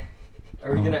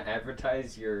Are we gonna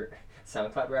advertise your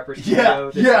SoundCloud rapper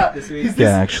studio this week? Yeah,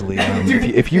 actually,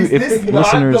 if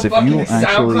listeners,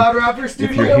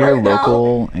 if you're here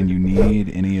local and you need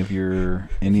any of your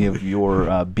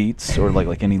beats or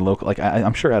like any local, like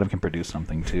I'm sure Adam can produce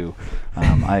something too.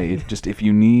 If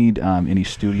you need any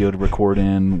studio to record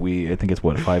in, I think it's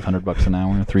what, $500 an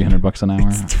hour, $300 an hour.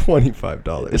 It's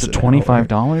 $25. Is it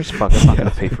 $25? Fuck, I'm not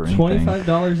gonna pay for anything.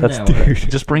 $25 an hour.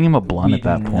 Just bring him a blunt at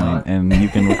that point, and you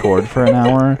can record for an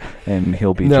hour, and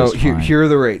he'll be just fine. Here are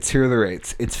the rates.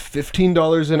 It's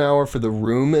 $15 an hour for the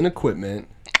room and equipment.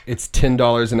 It's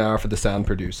 $10 an hour for the sound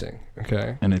producing.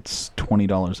 Okay, and it's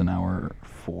 $20 an hour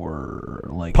for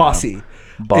like posse,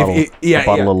 a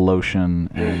bottle of lotion,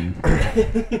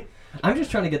 and I'm just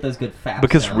trying to get those good fast.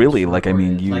 Because really, like, I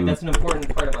mean, that's an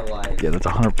important part of my life. Yeah, that's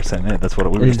 100% it. That's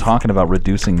what we were just talking about,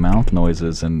 reducing mouth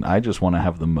noises, and I just want to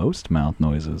have the most mouth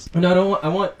noises. No, I don't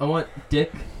want. I want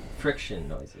dick friction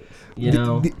noises. You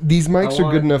know, these mics are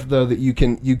good enough though that you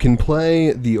can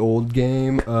play the old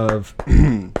game of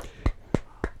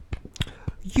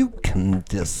you can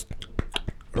just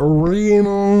really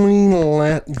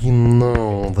let you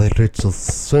know that it's a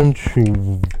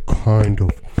sensual kind of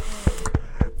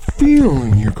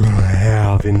feeling you're gonna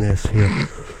have in this here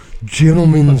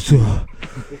gentleman's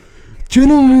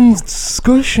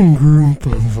discussion group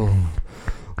of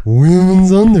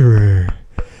women's underwear.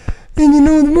 And you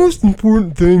know, the most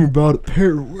important thing about a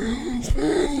pair of women's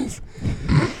panties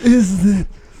is that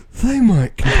they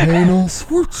might contain all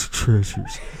sorts of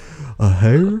treasures. A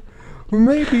hair, or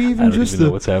maybe even just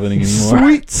know what's happening anymore.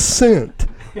 Sweet scent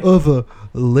of a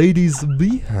lady's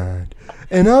behind.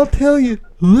 And I'll tell you,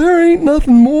 there ain't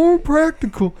nothing more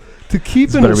practical to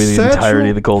keep in a the entirety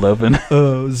of the cold open.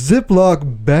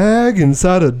 Ziploc bag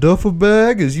inside a duffel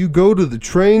bag as you go to the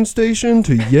train station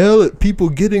to yell at people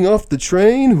getting off the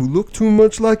train who look too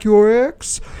much like your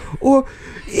ex, or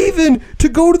even to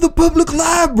go to the public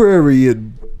library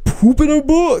and poop in a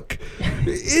book.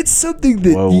 It's something that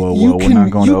you can. We're not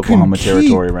going to Oklahoma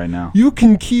territory right now. You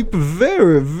can keep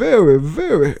very, very,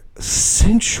 very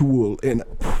sensual and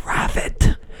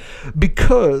private.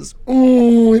 Because,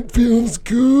 it feels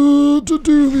good to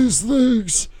do these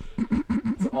things.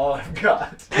 That's all I've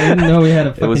got. I didn't know we had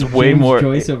a fucking it was way James more,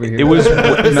 Joyce over here. It was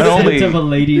not only of a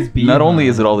lady's behind. Not only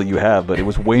is it all that you have, but it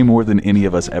was way more than any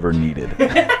of us ever needed.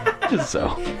 Just so.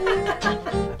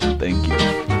 Thank you.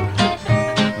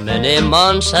 Many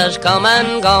months has come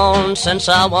and gone since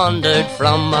I wandered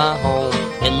from my home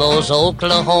in those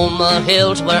Oklahoma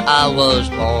hills where I was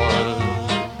born.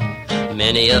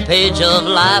 Many a page of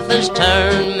life has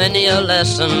turned, many a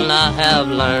lesson I have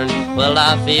learned. Well,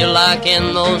 I feel like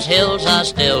in those hills I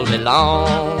still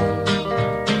belong.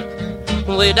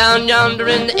 Way down yonder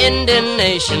in the Indian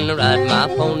Nation, I ride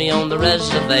my pony on the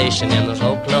reservation in those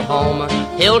Oklahoma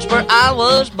hills where I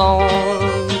was born.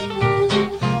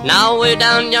 Now way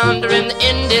down yonder in the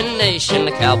Indian Nation,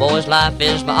 the cowboy's life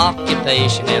is my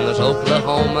occupation in those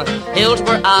Oklahoma hills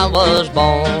where I was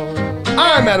born.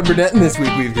 I'm Adam Burnett, and this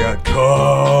week we've got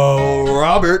Cole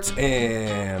Roberts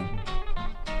and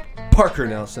Parker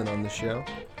Nelson on the show.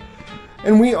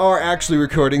 And we are actually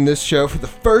recording this show for the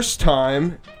first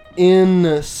time in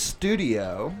the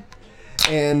studio.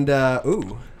 And, that's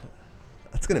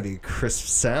going to be a crisp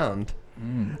sound.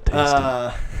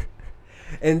 Tasty.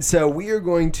 And so we are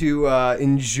going to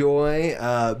enjoy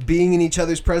being in each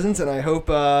other's presence, and I hope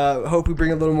we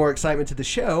bring a little more excitement to the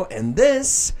show. And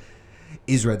this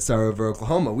is Red Star Over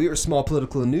Oklahoma. We are a small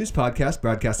political and news podcast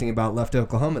broadcasting about left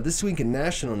Oklahoma. This week in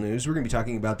national news, we're going to be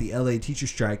talking about the LA teacher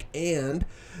strike and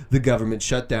the government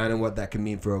shutdown and what that can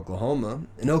mean for Oklahoma.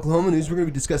 In Oklahoma news, we're going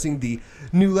to be discussing the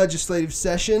new legislative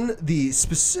session, the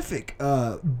specific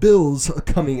bills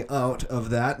coming out of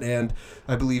that, and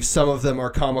I believe some of them are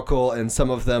comical and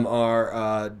some of them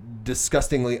are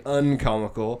disgustingly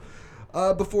uncomical.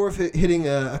 Before hitting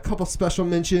a couple special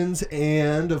mentions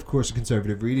and, of course, a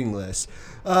conservative reading list.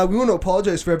 We want to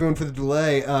apologize for everyone for the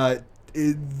delay.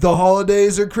 The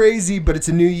holidays are crazy, but it's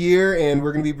a new year, and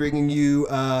we're going to be bringing you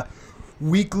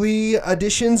weekly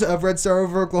editions of Red Star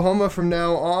Over Oklahoma from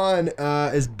now on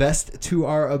as best to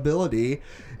our ability.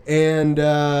 And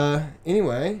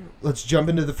anyway, let's jump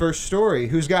into the first story.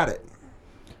 Who's got it?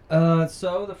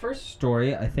 So the first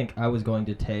story I think I was going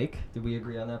to take. Did we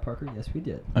agree on that, Parker? Yes, we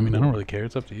did. I mean, I don't really care.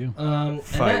 It's up to you. And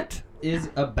that is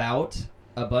about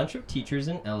a bunch of teachers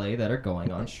in LA that are going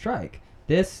on strike.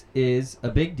 This is a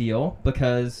big deal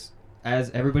because, as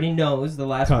everybody knows, the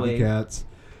last wave... Copycats.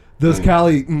 Those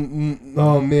Cali...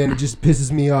 oh, man, it just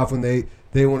pisses me off when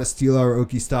they want to steal our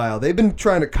Okie style. They've been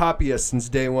trying to copy us since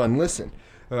day one. Listen,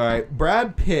 all right,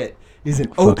 Brad Pitt is an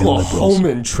Fucking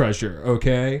Oklahoman treasure,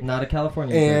 okay? Not a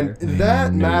California And treasure.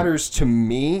 that No. matters to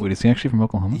me. Wait, is he actually from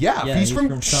Oklahoma? Yeah, Yeah, he's he's from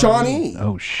from Shawnee.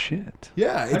 Oh shit.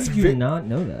 Yeah, How it's did you not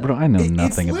know that? Bro, I know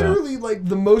nothing it's about. literally like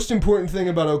the most important thing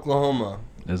about Oklahoma.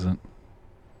 Isn't.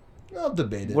 I'll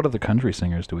debate it. What other country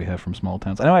singers do we have from small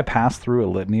towns? I know I pass through a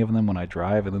litany of them when I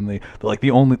drive, and then they're like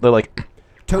they're like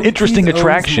Toby interesting Keith owns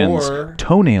attractions. more.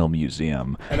 Toenail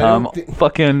Museum. And I don't thi-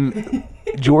 Fucking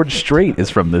George Strait is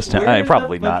from this town. Where is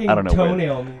Probably the not. I don't know. fucking Where.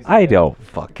 Toenail Museum? I don't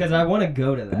fuck. Because I want to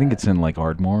go to that. I think it's in like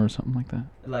Ardmore or something like that.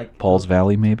 like Paul's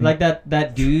Valley, maybe. Like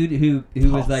that dude who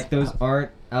was Paul's like, those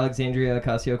aren't Alexandria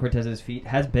Ocasio-Cortez's feet,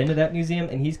 has been to that museum,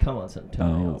 and he's come on some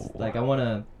toenails. Oh. Like, I want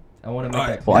to make All right,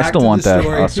 that Well, I back still to want the that.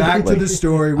 story. Back to like, the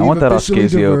story. I We've want that officially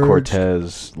diverged.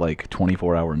 Ocasio-Cortez like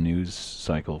 24-hour news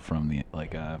cycle from the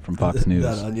from Fox News.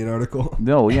 That Onion article.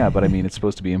 No, yeah, but I mean it's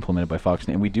supposed to be implemented by Fox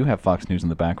News, and we do have Fox News in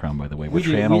the background, by the way. We're We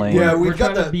do. channeling. Yeah, We're we've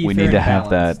got trying to the- be we fair need to and have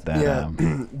balanced. that. Yeah,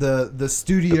 the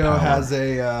studio power. has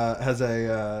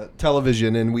a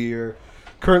television, and we are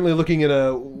currently looking at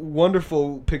a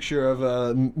wonderful picture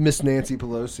of Miss Nancy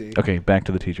Pelosi. Okay, back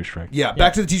to the teacher strike. Yeah,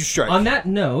 back to the teacher strike. On that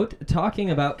note,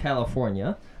 talking about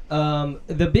California,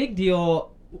 the big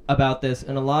deal about this,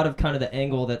 and a lot of kind of the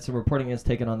angle that some reporting has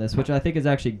taken on this, which I think is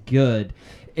actually good,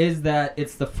 is that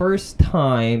it's the first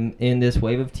time in this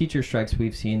wave of teacher strikes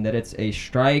we've seen that it's a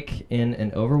strike in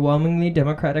an overwhelmingly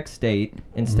Democratic state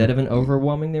instead of an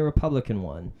overwhelmingly Republican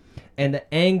one. And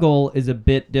the angle is a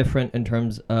bit different in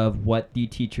terms of what the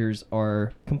teachers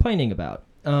are complaining about.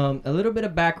 A little bit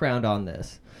of background on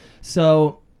this.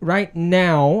 So right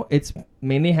now, it's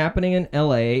mainly happening in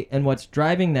LA, and what's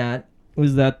driving that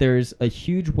was that there's a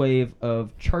huge wave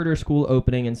of charter school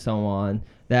opening and so on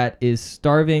that is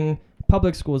starving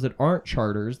public schools that aren't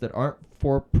charters, that aren't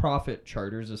for-profit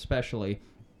charters especially,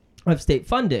 of state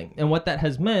funding. And what that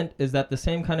has meant is that the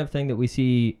same kind of thing that we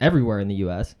see everywhere in the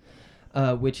U.S.,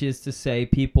 which is to say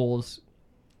people's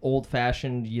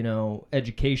old-fashioned,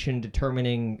 education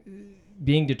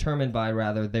being determined by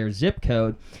their zip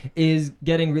code is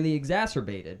getting really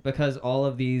exacerbated because all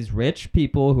of these rich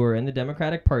people who are in the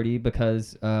Democratic Party,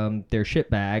 because they're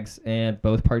shitbags and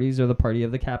both parties are the party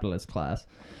of the capitalist class,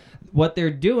 what they're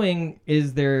doing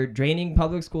is they're draining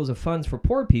public schools of funds for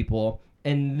poor people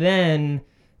and then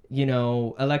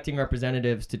electing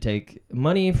representatives to take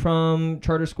money from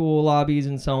charter school lobbies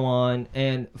and so on.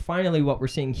 And finally, what we're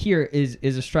seeing here is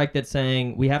a strike that's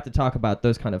saying we have to talk about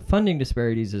those kind of funding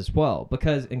disparities as well.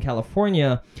 Because in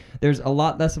California, there's a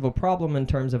lot less of a problem in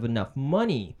terms of enough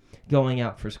money going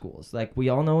out for schools. Like we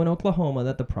all know in Oklahoma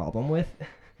that the problem with...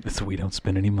 So we don't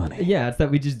spend any money. Yeah, it's that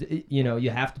we just,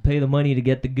 you have to pay the money to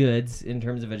get the goods in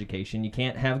terms of education. You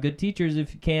can't have good teachers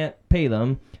if you can't pay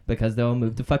them because they'll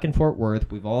move to fucking Fort Worth.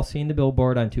 We've all seen the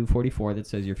billboard on 244 that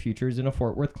says your future is in a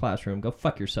Fort Worth classroom. Go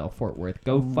fuck yourself, Fort Worth.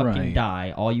 Go fucking Right.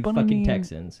 die, all you But fucking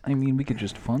Texans. I mean, we could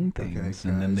just fund things,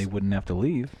 and then guys. they wouldn't have to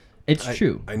leave. It's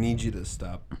true. I need you to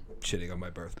stop shitting on my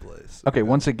birthplace. Okay,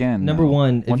 once again. Number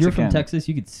one, if once you're from again- Texas,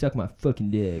 you could suck my fucking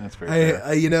dick. That's very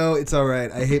fair. It's all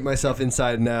right. I hate myself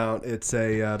inside and out. It's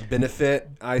a benefit,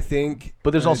 I think.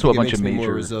 But there's I also think a bunch it makes of me more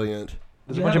major- resilient.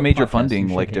 There's You a bunch have of a major podcast, you funding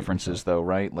should like hate differences yourself. though,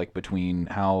 right? Like between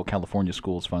how California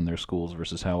schools fund their schools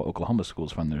versus how Oklahoma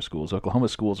schools fund their schools. Oklahoma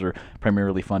schools are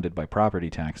primarily funded by property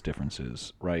tax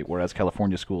differences, right? Whereas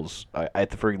California schools, at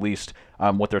the very least,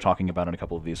 what they're talking about in a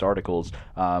couple of these articles,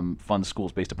 fund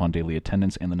schools based upon daily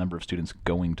attendance and the number of students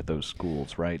going to those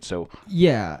schools, right? So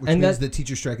Yeah, Which and means that the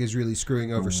teacher strike is really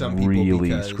screwing over some people really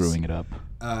because screwing it up.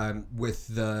 with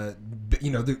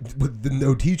with the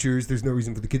no teachers, there's no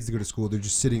reason for the kids to go to school. They're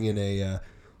just sitting in a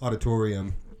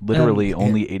auditorium. Literally,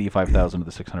 only 85,000 of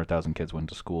the 600,000 kids went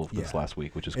to school this last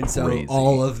week, which is And crazy. so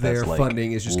all of their That's like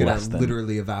funding is just going less to than-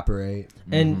 literally evaporate.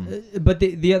 And but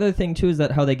the other thing too is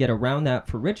that how they get around that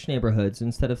for rich neighborhoods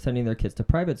instead of sending their kids to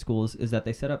private schools is that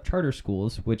they set up charter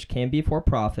schools which can be for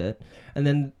profit, and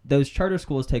then those charter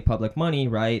schools take public money,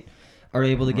 right? Are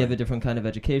able to give a different kind of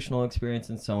educational experience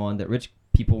and so on that rich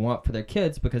people want for their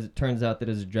kids, because it turns out that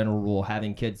as a general rule,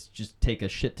 having kids just take a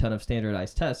shit ton of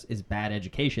standardized tests is bad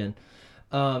education.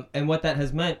 And what that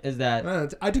has meant is that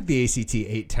I took the ACT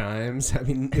 8 times. I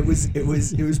mean, it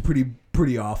was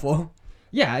pretty awful.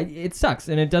 yeah, it sucks,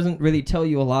 and it doesn't really tell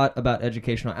you a lot about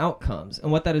educational outcomes.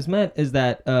 And what that has meant is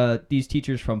that these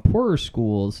teachers from poorer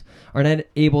schools are not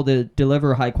able to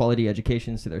deliver high-quality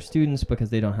educations to their students because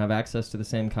they don't have access to the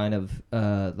same kind of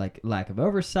lack of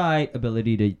oversight,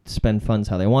 ability to spend funds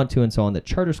how they want to, and so on that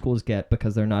charter schools get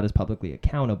because they're not as publicly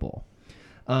accountable.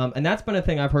 And that's been a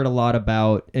thing I've heard a lot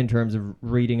about in terms of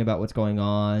reading about what's going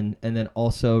on, and then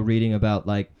also reading about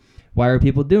why are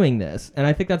people doing this? And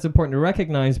I think that's important to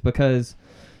recognize because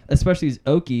especially as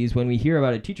Okies, when we hear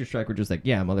about a teacher strike, we're just like,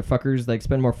 yeah, motherfuckers, like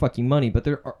spend more fucking money. But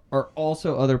there are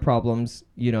also other problems,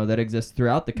 that exist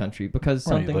throughout the country, because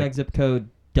something like zip code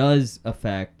does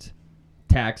affect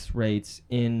tax rates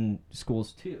in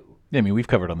schools too. Yeah, I mean, we've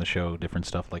covered on the show different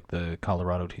stuff like the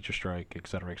Colorado teacher strike, et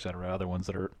cetera, other ones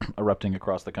that are erupting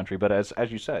across the country. But as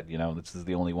you said, this is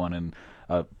the only one in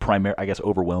a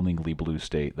overwhelmingly blue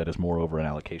state that has more over an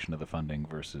allocation of the funding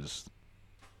versus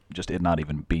just it not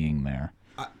even being there.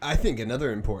 I think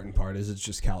another important part is it's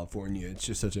just California. It's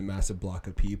just such a massive block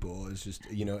of people. It's just,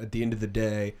 at the end of the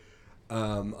day,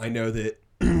 I know that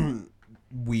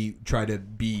we try to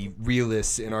be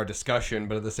realists in our discussion,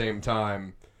 but at the same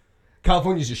time,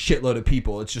 California's a shitload of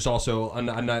people. It's just also a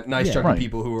nice chunk of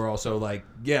people who are also like,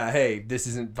 yeah, hey, this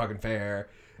isn't fucking fair.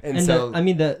 And so,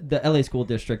 the LA school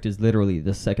district is literally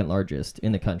the second largest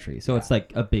in the country, so it's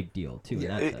like a big deal too. In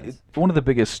that sense. One of the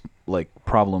biggest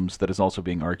problems that is also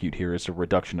being argued here is a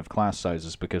reduction of class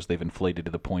sizes, because they've inflated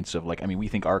to the points of we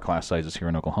think our class sizes here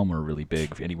in Oklahoma are really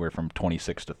big, anywhere from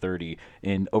 26 to 30.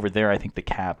 And over there, I think the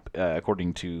cap,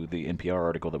 according to the NPR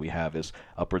article that we have, is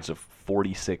upwards of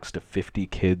 46 to 50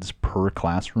 kids per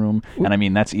classroom. And I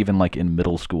mean, that's even in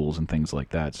middle schools and things like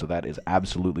that. So that is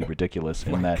absolutely ridiculous.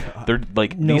 In that they're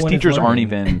these teachers aren't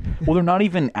even, they're not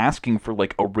even asking for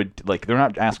they're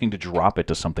not asking to drop it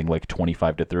to something like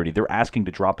 25 to 30. They're asking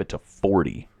to drop it to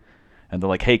 40. And they're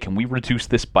like, hey, can we reduce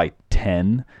this by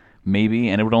 10 maybe?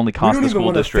 And it would only cost the school district. We don't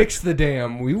even want to fix the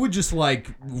dam. We would just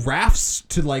rafts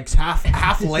to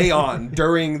half lay on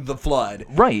during the flood.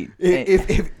 Right.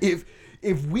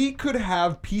 If we could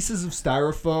have pieces of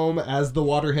styrofoam as the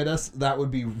water hit us, that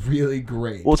would be really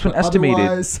great. Well,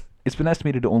 it's been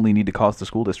estimated to only need to cost the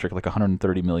school district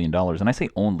 $130 million. And I say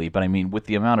only, but I mean with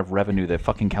the amount of revenue that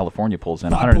fucking California pulls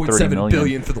in, $130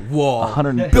 billion for the wall.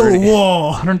 Build a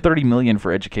wall. $130 million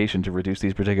for education to reduce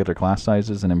these particular class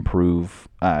sizes and improve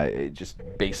just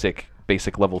basic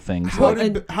level things. How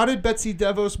did Betsy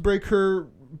DeVos break her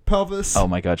pelvis? Oh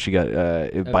my God, she got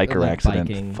a biker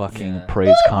accident. Biking,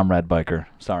 praise Comrade Biker.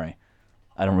 Sorry.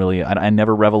 I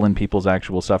never revel in people's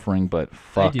actual suffering, but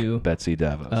fuck Betsy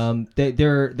DeVos.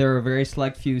 There are a very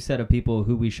select few set of people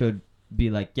who we should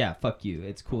be like, yeah, fuck you.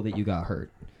 It's cool that you got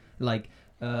hurt.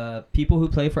 People who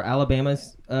play for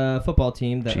Alabama's football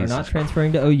team that are not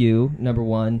transferring to OU, number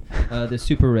one, the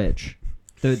super rich.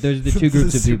 Those are the two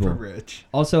groups of people. Rich.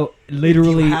 Also,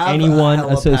 literally anyone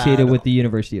associated with the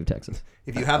University of Texas.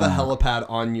 If you have a helipad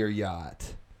on your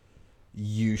yacht,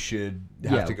 you should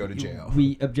have to go to jail.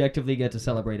 We objectively get to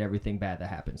celebrate everything bad that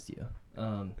happens to you.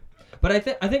 But I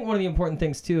think one of the important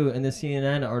things too in the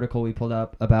CNN article we pulled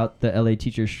up about the LA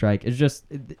teachers strike is just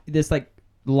this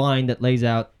line that lays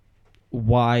out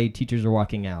why teachers are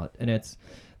walking out, and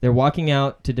they're walking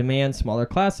out to demand smaller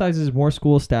class sizes, more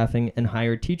school staffing, and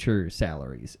higher teacher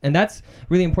salaries. And that's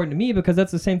really important to me because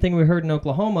that's the same thing we heard in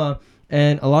Oklahoma.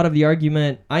 And a lot of the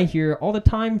argument I hear all the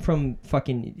time from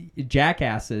fucking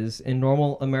jackasses in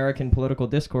normal American political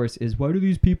discourse is, why do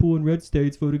these people in red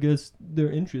states vote against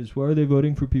their interests? Why are they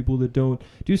voting for people that don't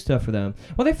do stuff for them?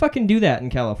 Well, they fucking do that in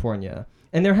California.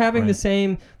 And they're having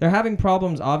they're having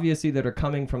problems, obviously, that are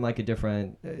coming from a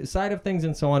different side of things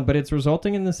and so on, but it's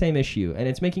resulting in the same issue. And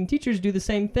it's making teachers do the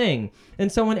same thing. And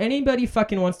so when anybody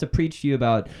fucking wants to preach to you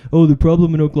about, the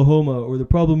problem in Oklahoma or the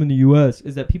problem in the U.S.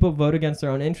 is that people vote against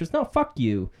their own interests, no, fuck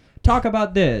you. Talk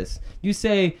about this. You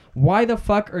say, why the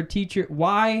fuck are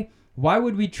why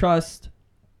would we trust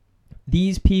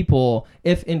these people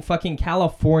if in fucking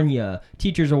California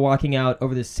teachers are walking out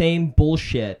over the same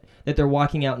bullshit that they're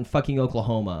walking out in fucking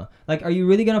Oklahoma? Are you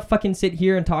really gonna fucking sit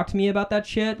here and talk to me about that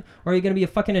shit, or are you gonna be a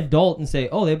fucking adult and say,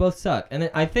 they both suck?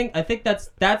 And I think that's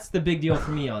the big deal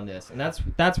for me on this, and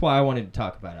that's why I wanted to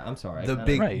talk about it. I'm sorry.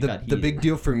 The big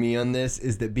deal for me on this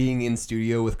is that being in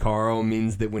studio with Carl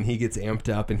means that when he gets amped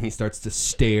up and he starts to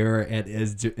stare at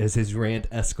as his rant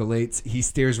escalates, he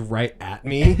stares right at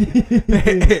me,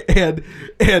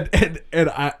 and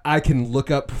I can look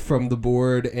up from the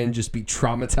board and just be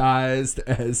traumatized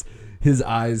as his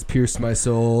eyes pierce my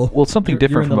soul. Well, something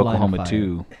different from Oklahoma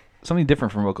too. Something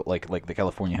different from like the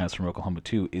California has from Oklahoma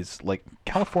too is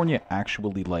California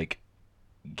actually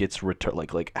gets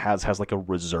has a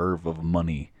reserve of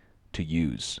money to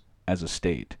use as a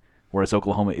state, whereas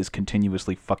Oklahoma is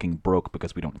continuously fucking broke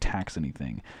because we don't tax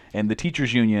anything. And the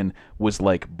teachers union was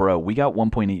like, bro, we got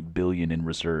 $1.8 billion in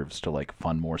reserves to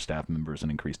fund more staff members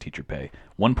and increase teacher pay.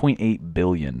 $1.8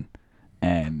 billion,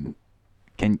 and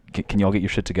Can y'all get your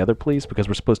shit together, please? Because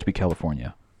we're supposed to be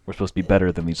California. We're supposed to be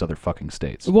better than these other fucking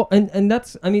states. Well, and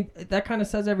that's, that kind of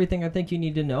says everything I think you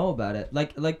need to know about it.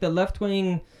 Like the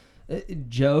left-wing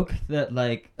joke that,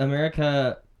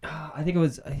 America I think it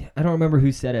was, I don't remember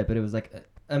who said it, but it was like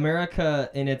America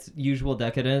in its usual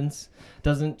decadence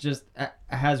doesn't just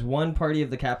has one party of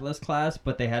the capitalist class,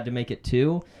 but they had to make it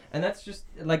two. And that's just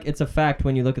like, it's a fact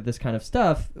when you look at this kind of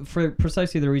stuff for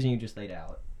precisely the reason you just laid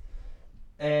out.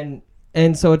 And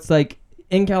so it's like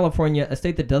in California, a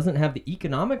state that doesn't have the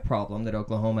economic problem that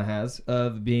Oklahoma has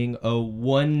of being a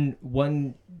one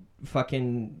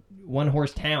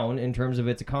horse town in terms of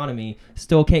its economy,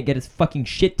 still can't get its fucking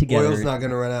shit together. Oil's not going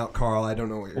to run out, Carl. I don't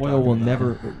know what you're Oil will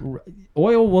talking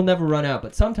oil will never run out,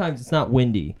 but sometimes it's not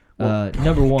windy.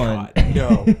 Number one. God,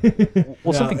 no.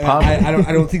 Well, something positive.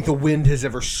 I don't think the wind has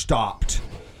ever stopped.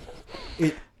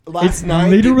 Last It's night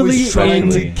literally it was trying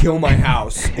to raining. kill my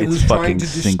house. It was It's trying fucking to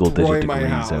single-digit destroy my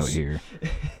degrees house. out here.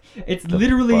 It's The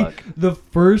literally fuck? the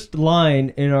first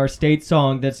line in our state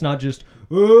song that's not just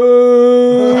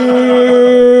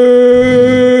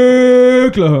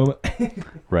Oklahoma.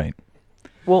 Right.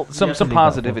 Well, some have to be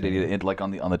positivity, like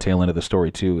on the tail end of the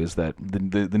story too, is that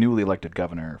the newly elected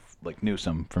governor, like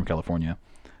Newsom from California,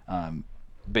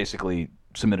 basically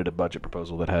submitted a budget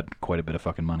proposal that had quite a bit of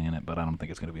fucking money in it, but I don't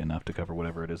think it's going to be enough to cover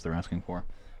whatever it is they're asking for.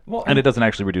 Well, And it doesn't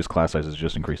actually reduce class sizes; it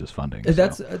just increases funding.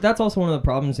 that's also one of the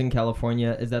problems in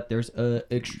California is that there's a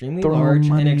extremely Throw large and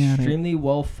money at it. extremely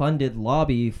well-funded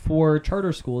lobby for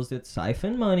charter schools that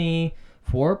siphon money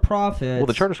for profits. Well,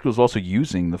 the charter schools also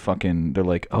using the fucking. They're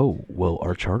like, oh, well,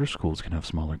 our charter schools can have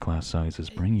smaller class sizes.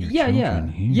 Bring your children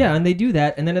here. Yeah, and they do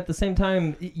that, and then at the same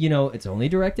time, it's only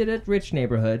directed at rich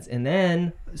neighborhoods, and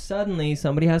then suddenly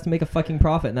somebody has to make a fucking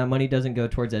profit, and that money doesn't go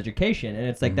towards education, and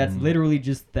it's like that's literally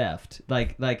just theft.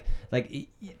 Like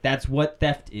that's what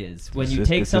theft is when you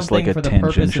take something like for a the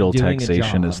purpose tangential of doing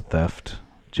taxation a is job. theft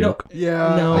joke.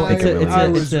 Yeah, No, I think it really I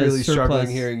is. was it's a really struggling surplus.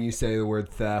 hearing you say the word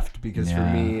theft because for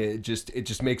Yeah. me it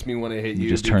just makes me want to hit you. You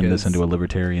just turned this because- into a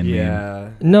libertarian meme. Yeah.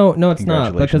 No, it's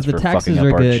not because Congratulations the for taxes fucking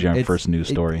are up good. our It's, first news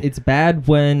story. It's bad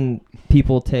when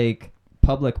people take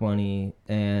public money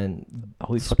and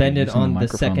Holy fucking spend it using on the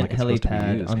microphone second like it's supposed to be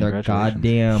helipad used. on their Congratulations.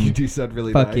 goddamn You do sound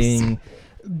really nice. fucking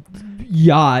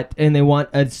yacht, and they want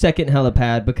a second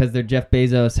helipad because their Jeff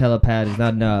Bezos helipad is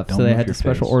not enough, Don't so they move had to your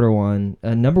special face. order one.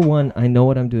 Number one, I know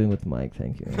what I'm doing with the mic.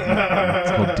 Thank you.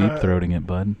 It's called deep throating it,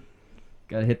 bud.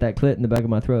 Gotta hit that clit in the back of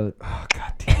my throat. Oh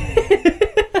god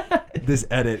damn. This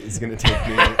edit is gonna take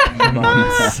me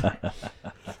months.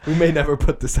 We may never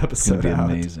put this It's gonna episode be out.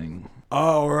 amazing.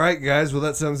 All right, guys. Well,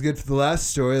 that sounds good for the last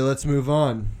story. Let's move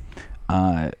on.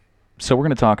 So we're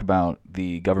going to talk about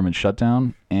the government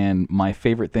shutdown, and my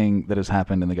favorite thing that has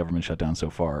happened in the government shutdown so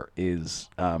far is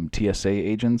TSA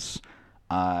agents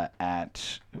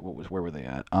where were they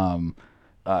at?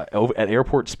 Over at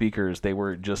airport speakers, they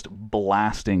were just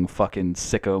blasting fucking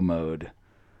sicko mode.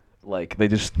 Like, they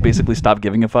just basically stopped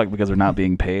giving a fuck because they're not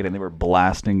being paid, and they were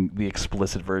blasting the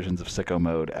explicit versions of sicko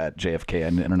mode at JFK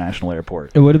and International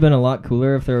Airport. It would have been a lot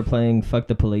cooler if they were playing "Fuck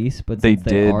the Police," but They since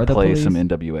they are did the play police, some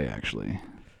NWA, actually.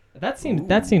 That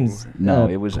seems No,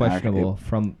 it was questionable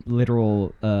from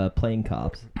literal playing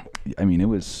cops. I mean, it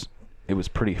was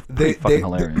pretty fucking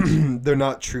hilarious. They're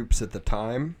not troops at the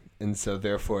time, and so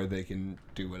therefore they can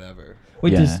do whatever.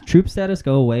 Wait, Yeah. does troop status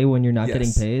go away when you're not getting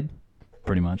Yes. paid?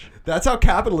 Pretty much. That's how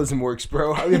capitalism works,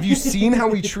 bro. Have you seen how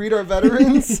we treat our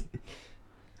veterans?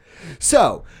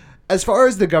 So, as far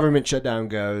as the government shutdown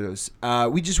goes,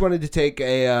 we just wanted to take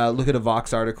a look at a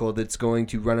Vox article that's going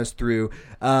to run us through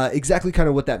exactly kind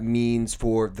of what that means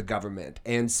for the government.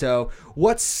 And so,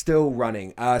 what's still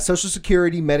running? Social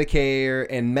Security, Medicare,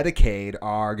 and Medicaid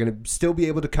are going to still be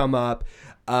able to come up.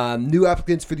 New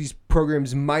applicants for these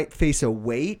programs might face a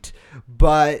wait,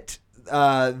 but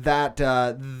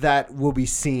that will be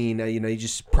seen. You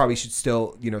just probably should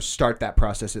still start that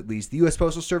process at least. The U.S.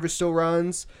 Postal Service still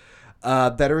runs.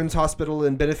 Veterans Hospital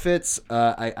and Benefits.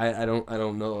 I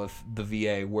don't know if the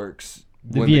VA works.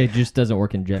 The VA just doesn't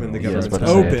work in general. when the Yeah, I was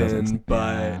government's about to say it open, doesn't-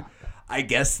 but yeah. I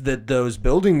guess that those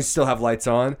buildings still have lights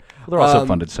on. Well, they're also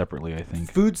funded separately, I think.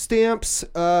 Food stamps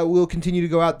will continue to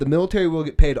go out. The military will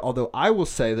get paid, although I will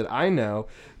say that I know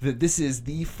that this is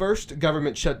the first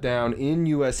government shutdown in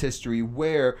U.S. history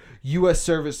where U.S.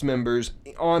 service members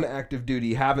on active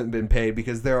duty haven't been paid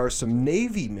because there are some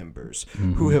Navy members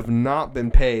who have not been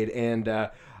paid. And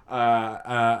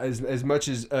as much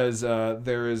as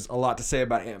there is a lot to say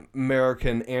about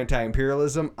American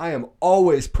anti-imperialism, I am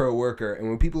always pro-worker. And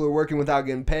when people are working without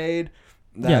getting paid,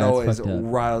 that Yeah, that's always fucked up.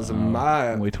 riles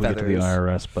my Wait till we get to the feathers.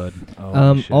 IRS, bud.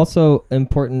 Oh, shit. Also,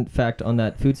 important fact on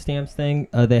that food stamps thing,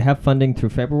 they have funding through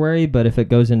February, but if it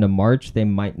goes into March, they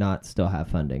might not still have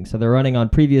funding. So they're running on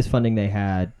previous funding they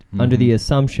had under the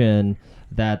assumption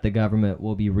that the government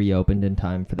will be reopened in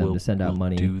time for them to send out We'll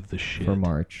money do the shit. for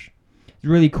March. it's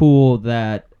really cool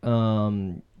that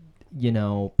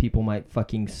people might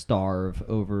fucking starve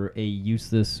over a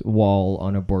useless wall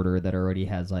on a border that already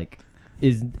has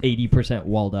is 80%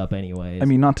 walled up anyways. I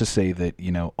mean, not to say that,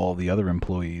 all the other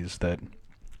employees that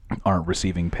aren't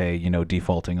receiving pay,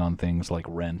 defaulting on things like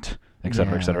rent, et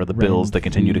cetera, the bills that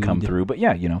continue to come through. But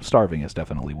yeah, starving is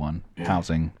definitely one.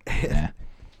 Housing,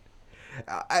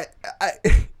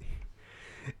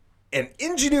 An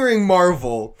engineering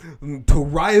marvel to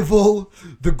rival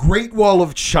the Great Wall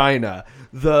of China,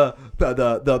 the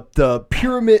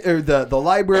pyramid, or the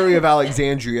Library of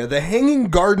Alexandria, the Hanging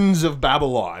Gardens of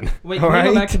Babylon. Wait, can we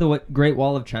go back to the Great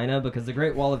Wall of China? Because the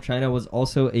Great Wall of China was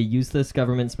also a useless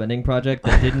government spending project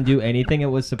that didn't do anything it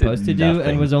was supposed to do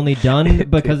and was only done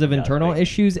because of internal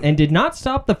issues and did not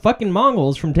stop the fucking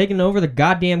Mongols from taking over the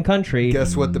goddamn country.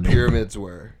 Guess what the pyramids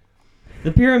were?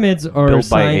 The pyramids are built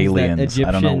by signs aliens. that Egyptians...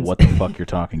 I don't know what the fuck you're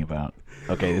talking about.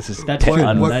 Okay, this is That's true.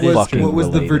 What was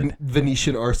the related.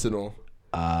 Venetian arsenal?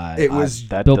 It was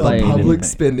built by a public anything.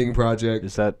 spending project.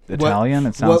 Is that Italian?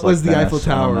 It sounds what was like the Eiffel Venice. I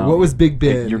don't Tower? know. What was Big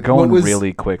Ben? You're going What was-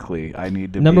 really quickly. I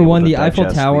need to Number be able one, to the Eiffel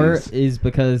digest Tower these. is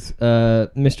because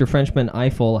Mr. Frenchman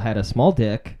Eiffel had a small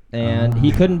dick and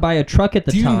he couldn't buy a truck at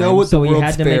the Do you time, know what so the he had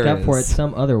World's to make Fair up for it is?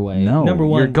 some other way. No, Number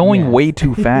one, you're going yes. way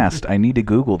too fast. I need to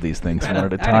Google these things one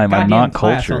at a time. I'm not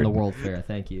class on cultured. the World Fair.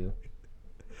 Thank you.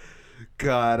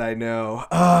 God, I know.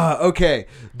 Okay,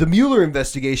 the Mueller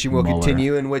investigation will Mueller.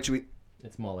 continue, in which we...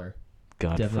 It's Mueller.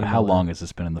 God, Definitely how Mueller. long has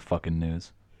this been in the fucking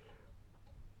news?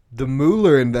 The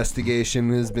Mueller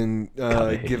investigation has been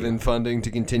I hate given you. funding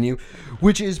to continue,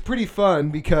 which is pretty fun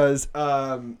because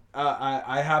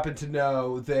I happen to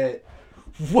know that...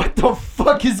 What the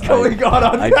fuck is going on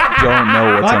I that? don't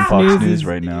know what's on Fox News is-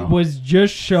 right now. was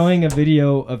just showing a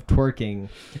video of twerking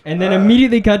and then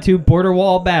immediately cut to border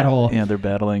wall battle. Yeah, they're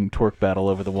battling twerk battle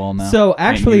over the wall now. So Can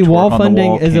actually, you twerk wall on the funding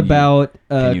wall? is Can you- about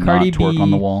can you Cardi not twerk B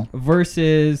on the wall?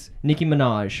 versus Nicki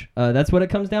Minaj. That's what it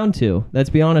comes down to. Let's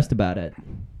be honest about it.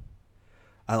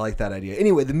 I like that idea.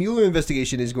 Anyway, the Mueller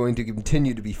investigation is going to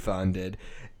continue to be funded.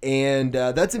 And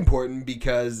that's important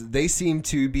because they seem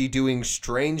to be doing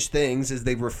strange things as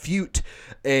they refute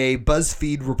a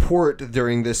BuzzFeed report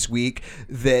during this week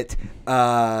that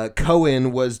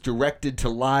Cohen was directed to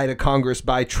lie to Congress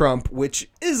by Trump, which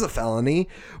is a felony.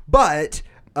 But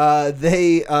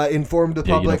they informed the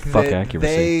public fuck that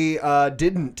accuracy. they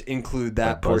didn't include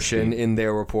that By portion BuzzFeed. in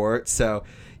their report. So...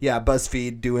 yeah,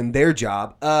 BuzzFeed doing their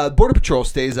job. Border Patrol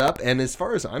stays up, and as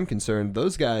far as I'm concerned,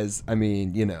 those guys, I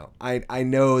mean, I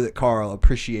know that Carl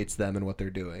appreciates them and what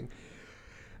they're doing.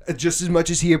 Just as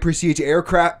much as he appreciates air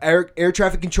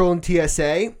traffic control and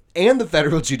TSA, and the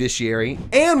federal judiciary,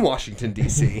 and Washington,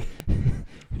 D.C.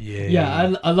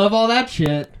 Yeah, I love all that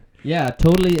shit. Yeah,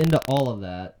 totally into all of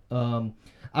that.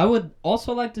 I would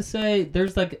also like to say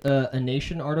there's a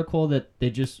Nation article that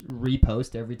they just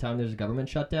repost every time there's a government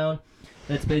shutdown.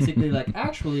 That's basically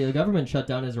actually, a government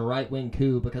shutdown is a right-wing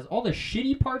coup because all the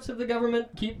shitty parts of the government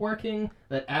keep working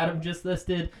that Adam just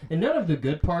listed, and none of the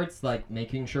good parts, like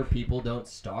making sure people don't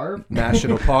starve.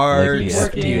 National parks,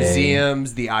 Like the FDA.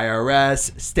 museums, the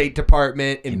IRS, State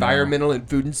Department, Environmental and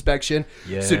Food Inspection.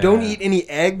 So don't eat any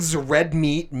eggs, red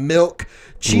meat, milk,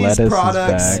 cheese Lettuce is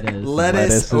products, back.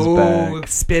 lettuce, Lettuce is back.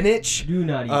 spinach. Do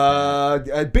not eat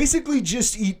that. Basically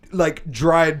just eat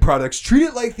dried products. Treat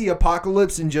it like the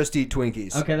apocalypse and just eat Twinkies.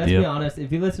 Okay, let's Yep. be honest.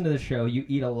 If you listen to the show, you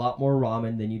eat a lot more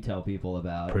ramen than you tell people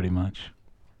about. Pretty much.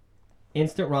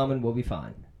 Instant ramen will be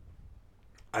fine.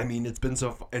 I mean, it's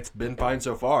been fine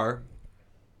so far.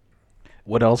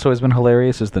 What also has been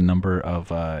hilarious is the number of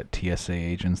TSA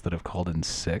agents that have called in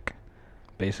sick.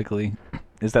 Basically,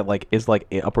 is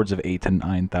upwards of 8,000 to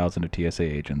 9,000 of TSA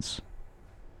agents.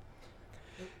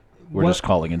 We're just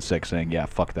calling in sick, saying, "Yeah,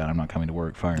 fuck that. I'm not coming to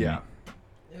work. Fire me."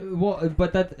 Well,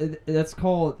 but that's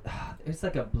called, it's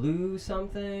like a blue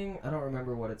something. I don't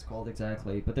remember what it's called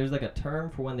exactly, but there's a term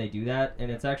for when they do that, and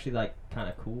it's actually kind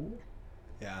of cool.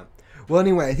 Yeah. Well,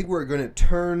 anyway, I think we're going to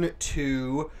turn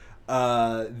to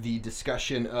the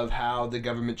discussion of how the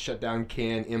government shutdown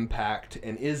can impact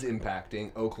and is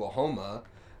impacting Oklahoma.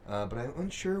 But I'm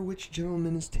unsure which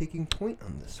gentleman is taking point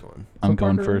on this one. I'm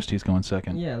going Parker- first. He's going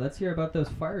second. Yeah, let's hear about those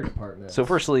fire departments. So,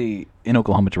 firstly, in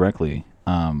Oklahoma directly,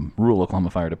 rural Oklahoma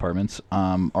fire departments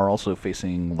are also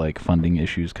facing funding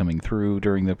issues coming through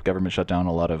during the government shutdown.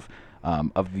 A lot of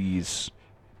these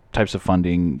types of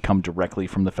funding come directly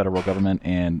from the federal government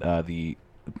and the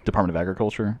Department of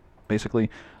Agriculture. Basically,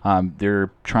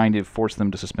 they're trying to force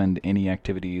them to suspend any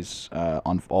activities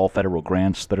on all federal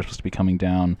grants that are supposed to be coming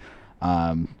down.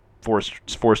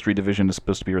 forestry division is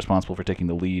supposed to be responsible for taking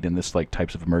the lead in this like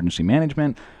types of emergency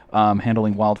management,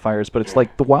 handling wildfires. But it's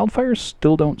like the wildfires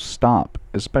still don't stop,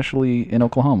 especially in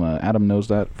Oklahoma. Adam knows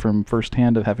that from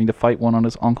firsthand of having to fight one on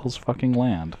his uncle's fucking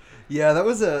land. Yeah, that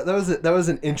was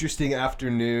an interesting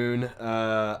afternoon.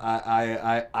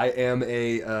 I am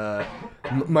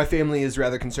my family is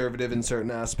rather conservative in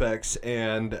certain aspects,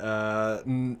 and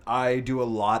I do a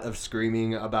lot of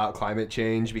screaming about climate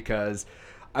change because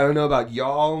I don't know about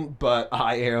y'all, but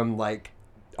I am like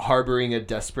harboring a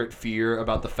desperate fear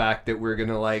about the fact that we're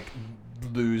gonna like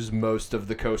lose most of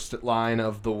the coastline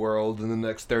of the world in the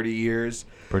next 30 years.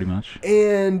 Pretty much.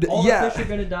 And all the fish are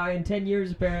gonna die in 10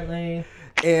 years apparently.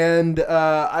 And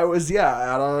I was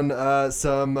out on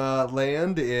some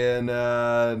land in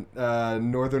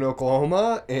northern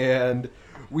Oklahoma, and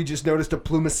we just noticed a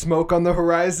plume of smoke on the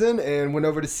horizon and went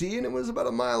over to see, and it was about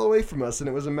a mile away from us, and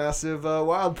it was a massive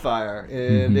wildfire,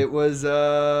 and it was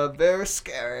very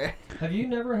scary. Have you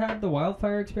never had the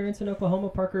wildfire experience in Oklahoma,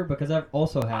 Parker? Because I've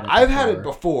also had it. I've had it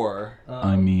before.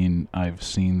 I mean, I've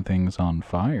seen things on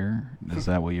fire. Is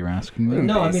that what you're asking me?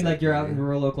 No, I mean like you're out in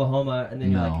rural Oklahoma, and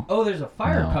then you're like, oh, there's a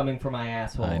fire No. coming for my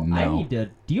asshole. I need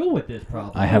to deal with this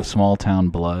problem. I have small town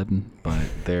blood, but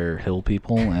they're hill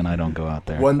people, and I don't go out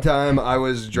there. One time I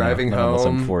was driving unless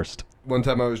I'm home. forced. One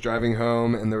time I was driving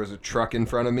home, and there was a truck in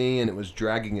front of me, and it was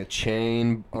dragging a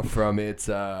chain from its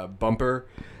bumper.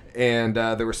 And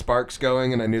there were sparks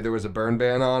going, and I knew there was a burn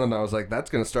ban on, and I was like,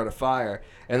 that's going to start a fire.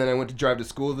 And then I went to drive to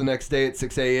school the next day at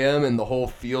 6 a.m., and the whole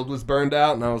field was burned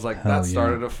out, and I was like, that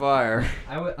started a fire.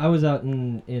 I was out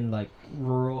in like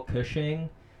rural Cushing,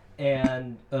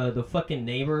 and the fucking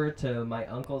neighbor to my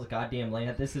uncle's goddamn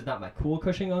land, this is not my cool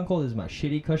Cushing uncle, this is my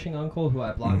shitty Cushing uncle who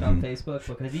I blocked on Facebook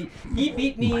because he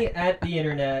beat me at the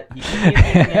internet. He beat me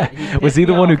at the internet. Was he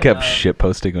the one who kept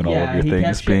shitposting on all of your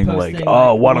things, being like,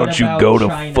 "Oh, why don't you go to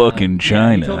fucking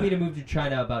China?" He told me to move to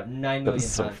China about 9 million times.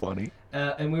 That's so funny.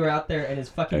 And we were out there, and his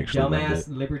fucking dumbass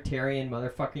libertarian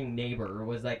motherfucking neighbor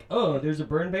was like, "Oh, there's a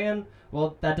burn ban?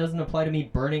 Well, that doesn't apply to me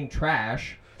burning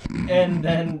trash." And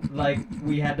then, like,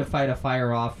 we had to fight a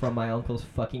fire off from my uncle's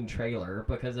fucking trailer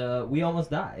because we almost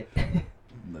died.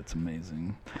 That's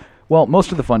amazing. Well,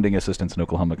 most of the funding assistance in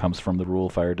Oklahoma comes from the Rural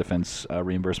Fire Defense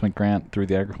Reimbursement Grant through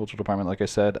the Agricultural Department, like I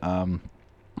said.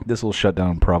 This will shut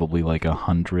down probably like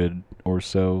 100 or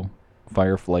so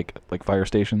fire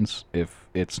stations if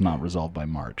it's not resolved by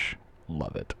March.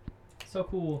 Love it. So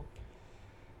cool.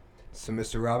 So,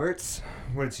 Mr. Roberts,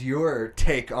 what's your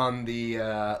take on the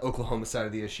Oklahoma side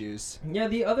of the issues? Yeah,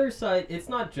 the other side, it's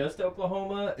not just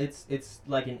Oklahoma. It's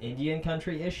like an Indian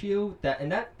country issue.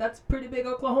 That's a pretty big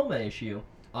Oklahoma issue,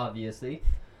 obviously.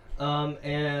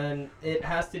 And it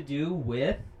has to do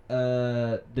with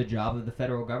the job of the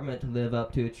federal government to live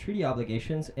up to its treaty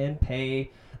obligations and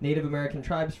pay Native American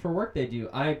tribes for work they do.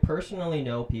 I personally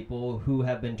know people who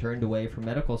have been turned away from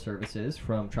medical services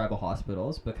from tribal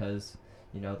hospitals because,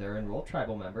 you know, they're enrolled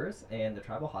tribal members, and the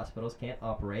tribal hospitals can't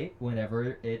operate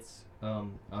whenever it's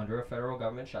under a federal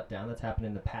government shutdown. That's happened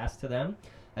in the past to them.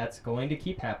 That's going to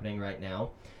keep happening right now.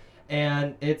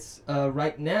 And it's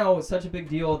right now such a big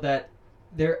deal that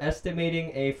they're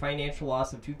estimating a financial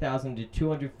loss of $2,000 to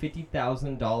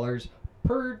 $250,000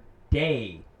 per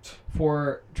day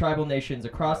for tribal nations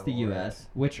across the U.S.,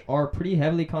 which are pretty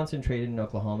heavily concentrated in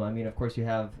Oklahoma. I mean, of course, you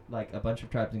have like a bunch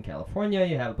of tribes in California,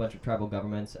 you have a bunch of tribal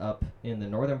governments up in the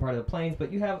northern part of the plains,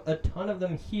 but you have a ton of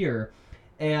them here.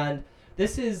 And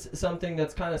this is something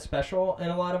that's kind of special in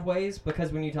a lot of ways,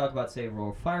 because when you talk about, say,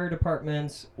 rural fire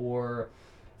departments or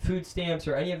food stamps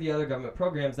or any of the other government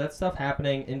programs, that's stuff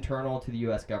happening internal to the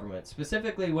U.S. government.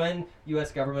 Specifically, when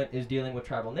U.S. government is dealing with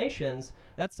tribal nations,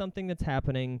 that's something that's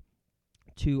happening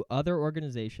to other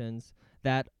organizations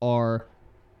that are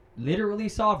literally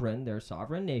sovereign. They're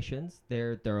sovereign nations.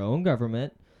 They're their own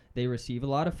government. They receive a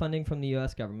lot of funding from the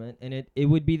U.S. government, and it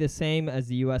would be the same as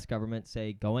the U.S. government,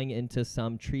 say, going into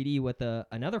some treaty with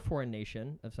another foreign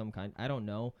nation of some kind. I don't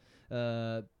know,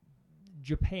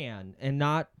 Japan, and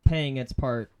not paying its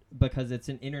part because it's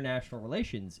an international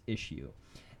relations issue.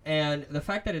 And the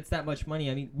fact that it's that much money,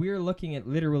 I mean, we're looking at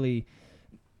literally,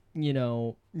 you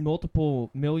know,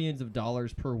 multiple millions of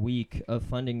dollars per week of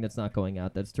funding that's not going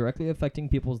out, that's directly affecting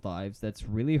people's lives, that's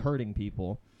really hurting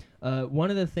people. One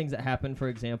of the things that happened, for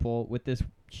example, with this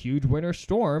huge winter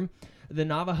storm, the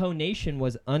Navajo Nation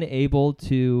was unable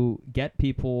to get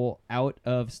people out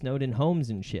of snowed-in homes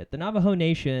and shit. The Navajo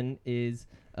Nation is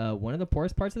one of the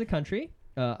poorest parts of the country.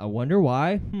 I wonder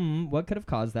why. What could have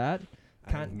caused that?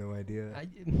 I have no idea.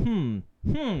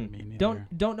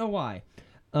 Don't know why.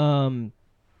 And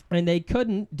they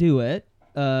couldn't do it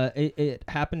It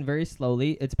happened very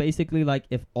slowly. It's basically like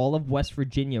if all of West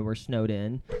Virginia were snowed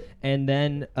in, and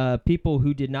then people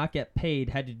who did not get paid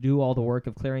had to do all the work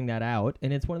of clearing that out.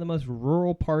 And it's one of the most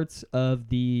rural parts of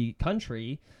the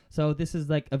country. So this is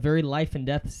like a very life and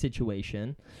death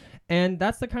situation. And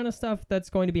that's the kind of stuff that's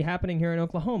going to be happening here in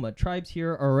Oklahoma. Tribes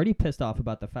here are already pissed off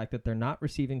about the fact that they're not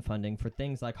receiving funding for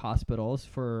things like hospitals,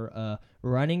 for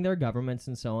running their governments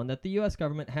and so on, that the U.S.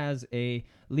 government has a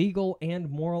legal and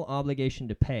moral obligation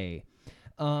to pay.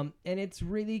 And it's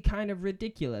really kind of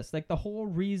ridiculous. Like the whole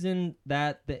reason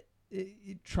that the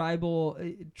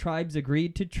tribes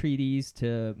agreed to treaties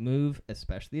to move,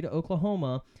 especially to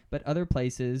Oklahoma, but other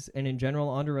places, and in general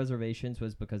onto reservations,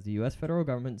 was because the U.S. federal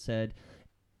government said,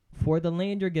 for the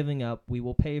land you're giving up, we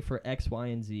will pay for X, Y,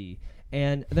 and Z.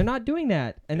 And they're not doing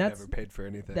that. And They that's never paid for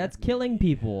anything. that's killing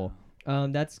people.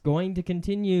 That's going to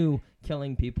continue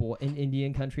killing people in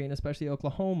Indian country and especially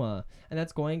Oklahoma. And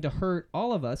that's going to hurt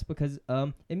all of us because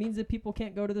it means that people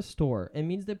can't go to the store. It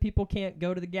means that people can't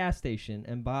go to the gas station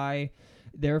and buy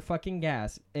their fucking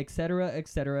gas, etc.,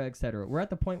 etc., etc. We're at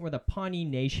the point where the Pawnee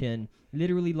Nation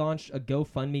literally launched a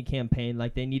GoFundMe campaign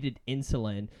like they needed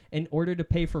insulin in order to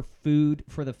pay for food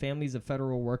for the families of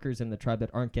federal workers in the tribe that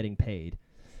aren't getting paid.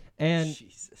 And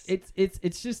Jesus.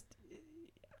 it's just,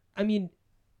 I mean,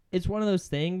 it's one of those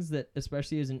things that,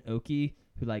 especially as an Okie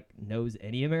who like knows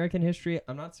any American history,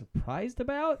 I'm not surprised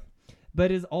about,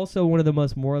 but is also one of the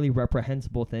most morally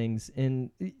reprehensible things.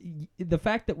 And the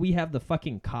fact that we have the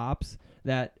fucking cops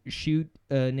that shoot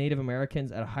Native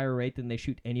Americans at a higher rate than they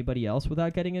shoot anybody else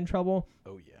without getting in trouble.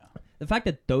 Oh, yeah. The fact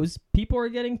that those people are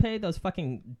getting paid, those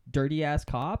fucking dirty ass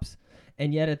cops,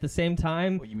 and yet at the same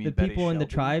time, What, you mean the Betty people in the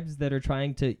Shelby? tribes that are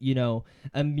trying to,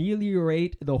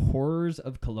 ameliorate the horrors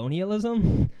of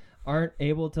colonialism aren't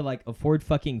able to like afford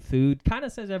fucking food, kind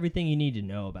of says everything you need to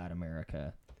know about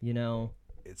America,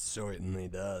 It certainly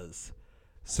does.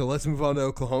 So let's move on to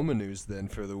Oklahoma news then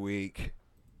for the week.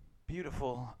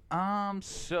 Beautiful.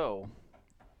 So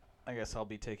I guess I'll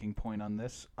be taking point on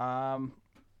this.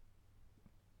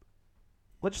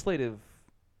 Legislative,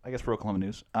 I guess for Oklahoma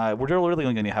news. We're literally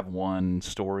only going to have one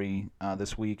story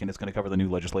this week, and it's going to cover the new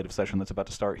legislative session that's about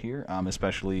to start here,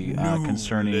 especially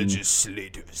concerning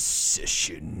legislative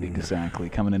session. exactly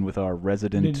coming in with our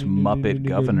resident Muppet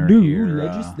governor here,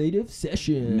 legislative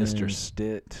session, Mr.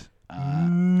 Stitt.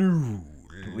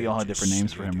 We all had different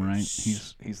names for him, right?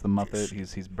 He's the Muppet.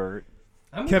 He's Bert.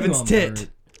 I'm with Kevin's you on tit.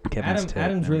 Bert. Kevin's Tit.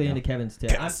 Adam's There we really go. into Kevin's tit.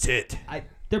 Kevin's tit.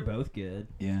 They're both good.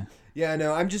 Yeah. Yeah,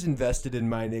 no, I'm just invested in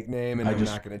my nickname, and I'm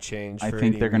not going to change. I for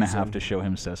think any they're going to reason. have to show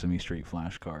him Sesame Street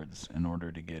flashcards in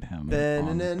order to get him on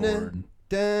Da-na-na-na. board.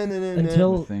 Da-na-na-na.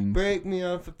 Until Things. Break me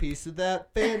off a piece of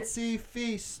that fancy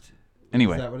feast.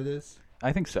 Anyway, Is that what it is?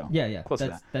 I think so. Yeah. Close to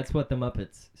That's that's what the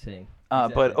Muppets sing. But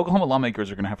Exactly. Oklahoma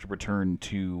lawmakers are going to have to return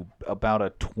to about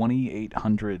a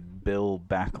 2,800 bill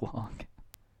backlog.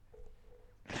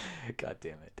 God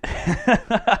damn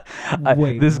it.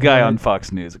 Wait, this guy what? on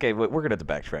Fox News. Okay, we're going to have to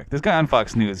backtrack. This guy on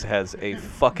Fox News has a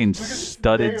fucking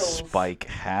studded nails. spike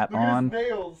hat on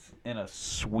nails. and a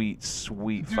sweet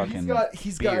Dude, fucking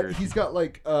he's beard. got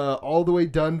like all the way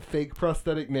done fake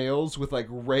prosthetic nails with like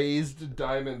raised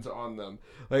diamonds on them.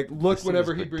 Like look This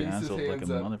whenever thing's he brings his bedazzled hands like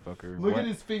a up. motherfucker. Look What? at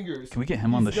his fingers. Can we get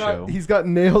him on the show? He's got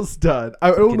nails done.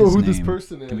 I don't Get know his who this name.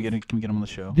 person is. Can we get him on the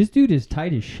show? This dude is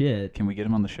tight as shit. Can we get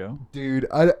him on the show? Dude,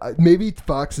 I maybe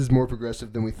Fox is more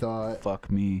progressive than we thought. Fuck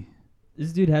me.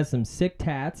 This dude has some sick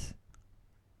tats.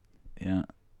 Yeah.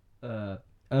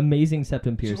 Amazing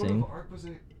septum piercing.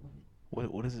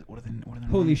 What is it? What are their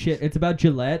Holy names? shit! It's about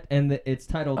Gillette, and it's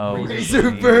titled Oh, Razor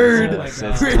jeez. Bird. Oh my It's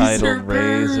God. titled Razor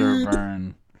Razor Bird.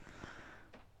 Burn.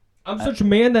 I'm such a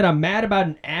man that I'm mad about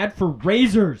an ad for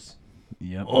razors.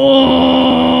 Yep.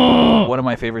 Oh! One of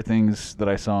my favorite things that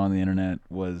I saw on the internet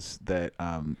was that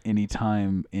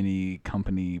anytime any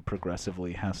company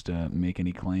progressively has to make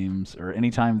any claims, or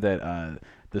anytime that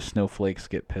the snowflakes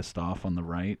get pissed off on the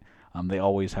right, they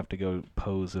always have to go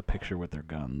pose a picture with their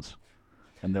guns.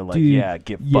 And they're like, Dude, yeah,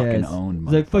 get fucking yes. owned.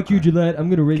 It's like, fuck you, motherfucker." Gillette. I'm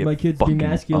gonna raise Get my kids to be fucking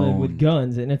masculine with owned.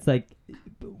 guns, and it's like,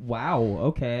 wow,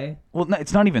 okay. Well, no,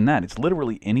 it's not even that. It's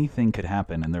literally anything could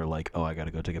happen, and they're like, oh, I gotta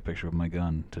go take a picture with my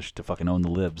gun to fucking own the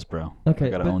libs, bro. Okay, I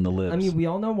gotta but, own the libs. I mean, we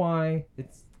all know why.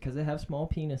 It's because they have small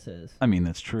penises. I mean,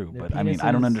 that's true, Their but I mean,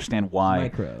 I don't penis is understand why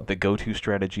micro. the go-to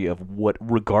strategy of what,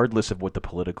 regardless of what the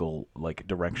political like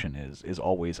direction is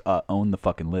always own the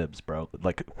fucking libs, bro.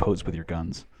 Like pose with your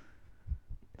guns.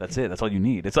 That's it. That's all you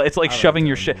need. It's like shoving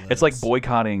your shit. It's like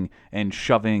boycotting and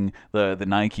shoving the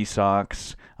Nike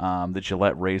socks, the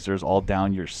Gillette razors all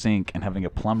down your sink, and having a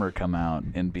plumber come out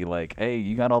and be like, "Hey,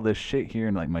 you got all this shit here."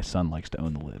 And like, my son likes to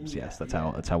own the libs. Yes, that's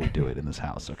how we do it in this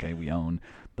house. Okay, we own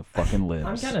the fucking libs.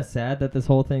 I'm kind of sad that this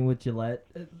whole thing with Gillette,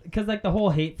 because like the whole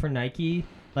hate for Nike,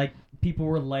 like people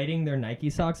were lighting their Nike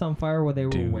socks on fire while they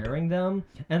were wearing them,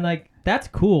 and like that's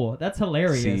cool, that's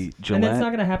hilarious. See, Gillette, and that's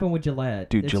not gonna happen with Gillette.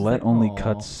 Dude, It's Gillette like, only aw.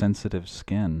 cuts sensitive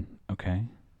skin. Okay,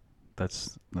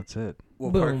 that's it. Well,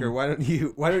 Boom. Parker, why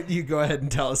don't you go ahead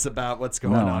and tell us about what's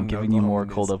going on? No, I'm in giving you more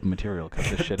Oklahoma cold news? open material. Cut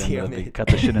the shit Damn into it. cut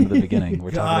the shit into the beginning.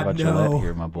 We're God, talking about no. Gillette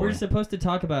here, my boy. We're supposed to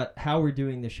talk about how we're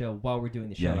doing the show while we're doing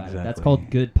the show. Yeah, Adam. That's exactly. called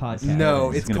good podcast. No,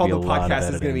 It's it's gonna called be the a lot of podcast. It's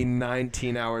going to be editing.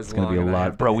 19 hours It's long. gonna be a and I lot,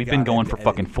 have bro. to We've been edit going for it.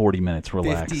 fucking 40 minutes.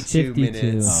 Relax. 52 52.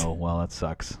 minutes. Oh well, that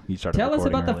sucks. You started. Tell us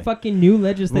recording about the early. fucking new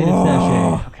legislative Oh.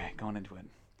 session. Okay, going into it.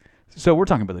 So we're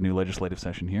talking about the new legislative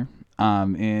session here,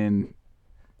 and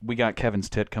we got Kevin's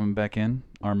tit coming back in,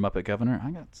 our Muppet governor.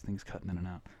 I got things cutting in and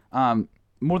out.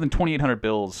 More than 2,800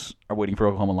 bills are waiting for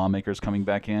Oklahoma lawmakers coming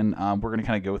back in. We're going to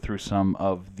kind of go through some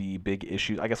of the big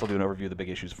issues. I guess I'll do an overview of the big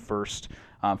issues first.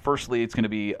 Firstly, it's going to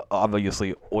be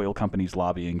obviously oil companies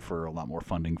lobbying for a lot more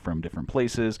funding from different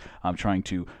places, trying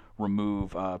to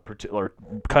remove or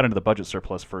cut into the budget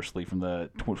surplus firstly from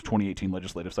the 2018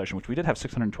 legislative session, which we did have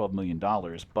 $612 million,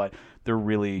 but they're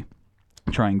really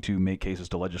trying to make cases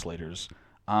to legislators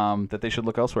that they should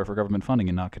look elsewhere for government funding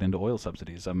and not get into oil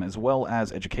subsidies, as well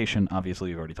as education. Obviously,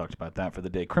 we've already talked about that for the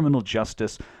day. Criminal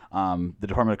justice, the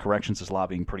Department of Corrections is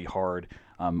lobbying pretty hard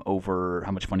over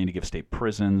how much funding to give state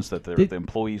prisons, that the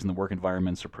employees and the work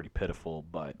environments are pretty pitiful,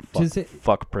 but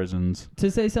fuck prisons. To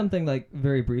say something like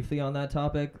very briefly on that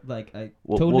topic, like I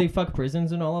We'll fuck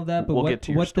prisons and all of that, but we'll what get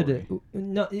to your story.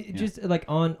 just like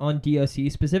on DOC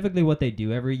specifically, what they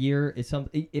do every year is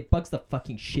something. It bugs the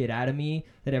fucking shit out of me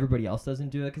that everybody else doesn't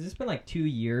do it, because it's been like 2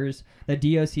 years that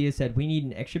DOC has said we need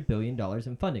an extra $1 billion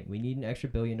in funding. We need an extra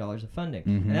 $1 billion of funding,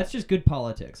 and that's just good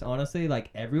politics. Honestly,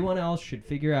 like everyone else should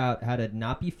figure out how to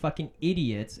not be fucking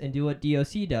idiots and do what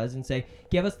DOC does and say,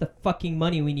 give us the fucking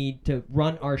money we need to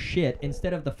run our shit,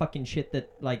 instead of the fucking shit that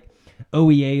like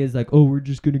OEA is like, oh, we're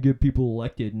just gonna get people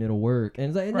elected and it'll work. And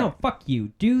it's like, no, fuck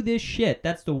you. Do this shit.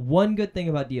 That's the one good thing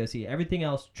about DOC. Everything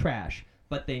else trash.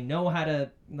 But they know how to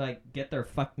like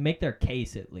make their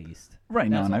case at least. Right.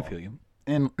 That's No, and all. I feel you.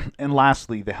 And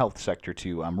lastly, the health sector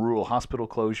too. Rural hospital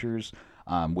closures,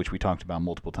 which we talked about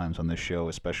multiple times on this show,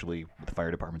 especially with the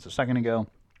fire departments a second ago.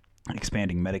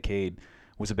 Expanding Medicaid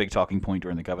was a big talking point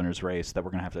during the governor's race that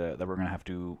we're gonna have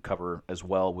to cover as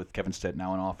well, with Kevin Stitt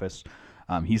now in office.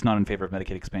 He's not in favor of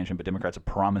Medicaid expansion, but Democrats have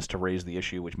promised to raise the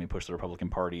issue, which may push the Republican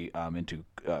Party into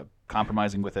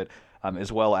compromising with it,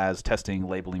 as well as testing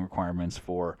labeling requirements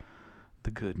for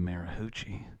the good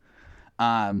Marijuana.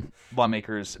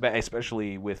 Lawmakers,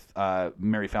 especially with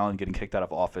Mary Fallin getting kicked out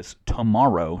of office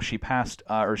tomorrow, she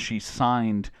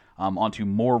signed onto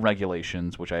more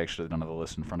regulations, which I actually don't have the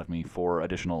list in front of me, for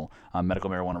additional medical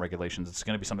marijuana regulations. It's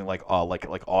going to be something like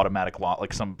automatic lock,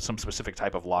 like some specific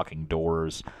type of locking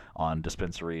doors on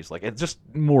dispensaries. Like, it's just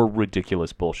more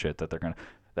ridiculous bullshit that they're going to.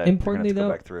 Importantly, go though,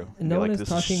 back through no one is "This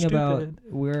talking about stupid."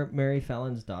 where Mary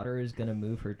Fallon's daughter is going to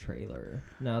move her trailer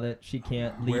now that she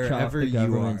can't leech off Wherever the you are,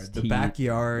 government's the teeth.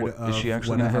 backyard What, is of she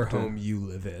actually gonna whatever have to- home you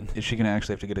live in. Is she going to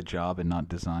actually have to get a job and not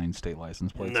design state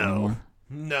license plates anymore?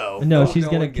 No, No, she's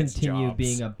going to one gets continue jobs.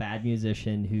 being a bad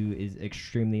musician who is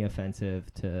extremely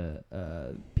offensive to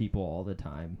people all the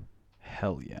time.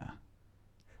 Hell yeah.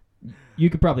 You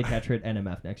could probably catch her at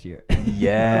NMF next year.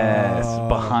 Yes, Oh,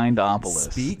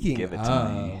 Behindopolis. Speaking Give it to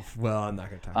me. of, well, I'm not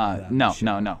going to talk about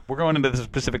that. No. We're going into the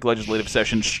specific legislative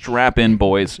session. Strap in,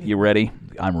 boys. You ready?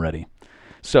 I'm ready.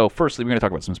 So, firstly, we're going to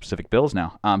talk about some specific bills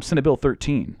now. Senate Bill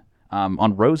 13.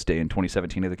 On Rose Day in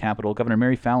 2017 at the Capitol, Governor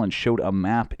Mary Fallin showed a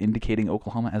map indicating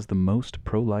Oklahoma as the most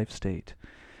pro-life state.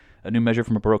 A new measure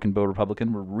from a broken bow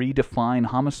Republican will redefine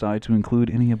homicide to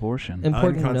include any abortion.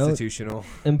 Unconstitutional.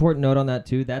 Important note on that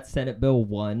too. That's Senate Bill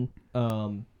 1.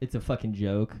 It's a fucking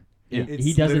joke. Yeah.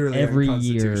 He does it literally every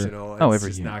year. unconstitutional. Oh, It's every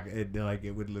just year.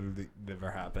 it would literally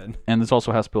never happen. And there's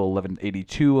also House Bill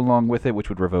 1182 along with it, which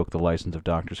would revoke the license of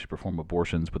doctors who perform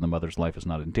abortions when the mother's life is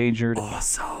not endangered.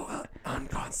 Also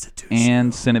unconstitutional.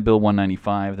 And Senate Bill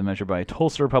 195, the measure by a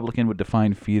Tulsa Republican, would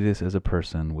define fetus as a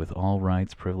person with all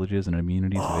rights, privileges, and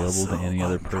immunities available to any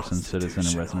other person, citizen,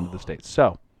 and resident of the state.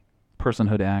 So,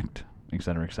 Personhood Act, et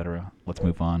cetera, et cetera. Let's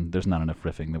move on. There's not enough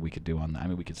riffing that we could do on that. I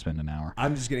mean, we could spend an hour.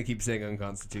 I'm just going to keep saying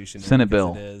unconstitutional. Senate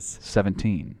because Bill it is.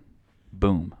 17.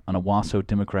 Boom. An Owasso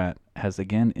Democrat has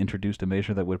again introduced a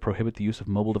measure that would prohibit the use of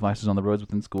mobile devices on the roads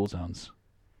within school zones.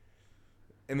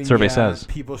 I mean, Survey says.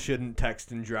 people shouldn't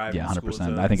text and drive. Yeah, in school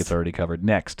 100%. I think it's zones. already covered.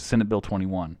 Next, Senate Bill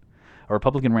 21. A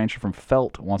Republican rancher from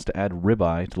Felt wants to add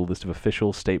ribeye to the list of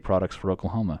official state products for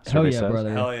Oklahoma. Hell Survey yeah, says.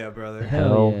 brother. Hell yeah, brother. Hell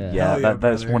Hell yeah. yeah. Hell yeah,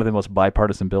 That is brother. one of the most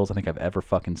bipartisan bills I think I've ever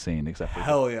fucking seen, except for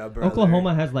Hell yeah, brother.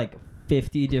 Oklahoma has like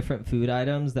 50 different food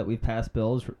items that we've passed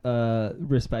bills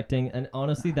respecting, and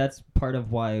honestly, that's part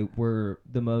of why we're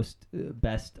the most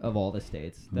best of all the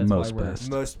states. That's Most why we're best.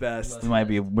 Most best. we might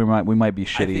be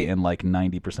shitty think- in like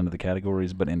 90% of the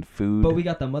categories, but in food, But we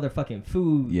got the motherfucking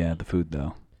food. yeah, the food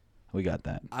though, we got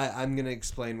that. I'm gonna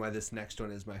explain why this next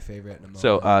one is my favorite in a moment.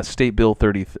 So, State Bill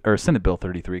 30 or Senate Bill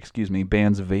 33,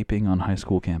 bans vaping on high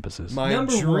school campuses. my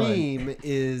Number dream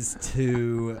is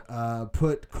to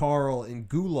put Carl in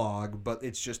Gulag, but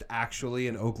it's just actually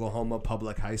an Oklahoma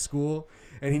public high school,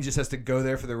 and he just has to go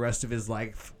there for the rest of his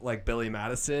life, like Billy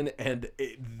Madison. And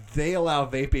they allow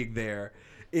vaping there.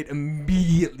 It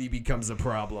immediately becomes a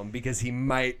problem because he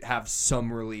might have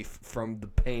some relief from the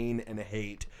pain and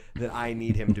hate that I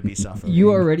need him to be suffering.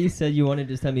 You already said you wanted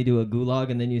to send me to a gulag,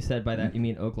 and then you said by that you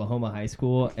mean Oklahoma high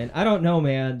school. And I don't know,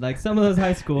 man. Like some of those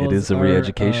high schools, It is a are,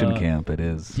 re-education camp. It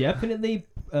is. Definitely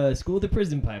school to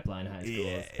prison pipeline high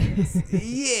schools.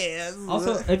 Yes.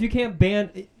 Also, if you can't ban,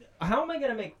 how am I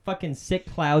gonna make fucking sick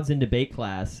clouds in debate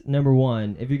class? Number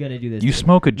one, if you're gonna do this, You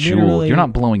smoke a jewel. Literally- You're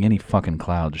not blowing any fucking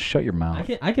clouds. Just shut your mouth.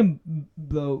 I can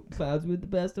blow clouds with the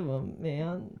best of them,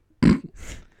 man.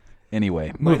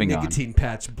 Anyway, my moving on. nicotine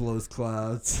patch blows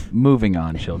clouds. Moving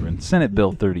on, children. Senate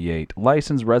Bill 38.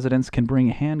 Licensed residents can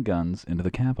bring handguns into the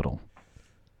Capitol.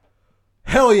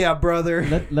 Hell yeah,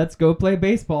 brother. Let's go play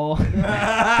baseball.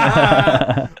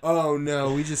 Oh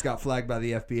no, we just got flagged by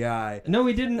the FBI. No,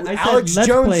 we didn't. I Alex said let's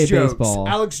Jones play jokes. baseball.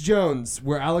 Alex Jones.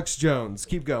 We're Alex Jones.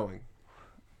 Keep going.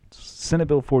 Senate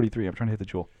Bill 43. I'm trying to hit the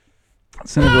jewel.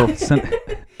 Senate Bill.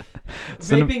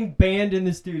 Senate, Vaping banned in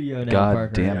the studio now, God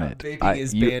Parker. damn Yeah, it! vaping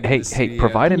is banned in hey, the studio.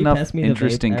 provide Can you enough pass me the vape,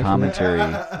 interesting actually?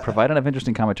 commentary. Provide enough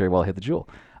interesting commentary while I hit the jewel.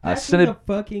 Pass me the Senate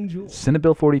fucking jewel. Senate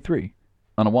Bill 43.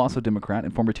 An Owasso Democrat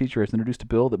and former teacher has introduced a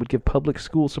bill that would give public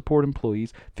school support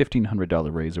employees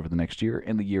 $1,500 raise over the next year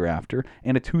and the year after,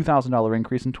 and a $2,000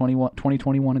 increase in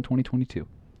 2021 and 2022. I mean,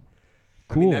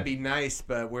 Cool. that'd be nice,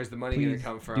 but where's the money going Please to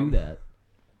come from? do that.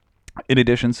 In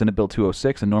addition, Senate Bill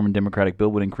 206, a Norman Democratic bill,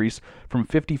 would increase from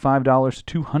 $55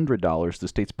 to $200 the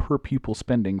state's per pupil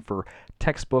spending for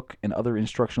textbook and other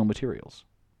instructional materials.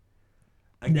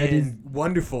 Again, That is-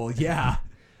 wonderful. Yeah.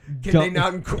 Can Don't- they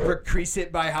not increase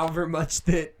it by however much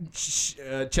that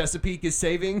Chesapeake is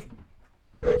saving?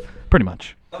 Pretty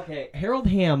much. Okay, Harold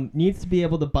Ham needs to be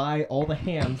able to buy all the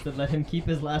hams that let him keep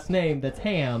his last name. That's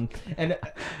Ham. And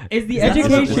is the Is that-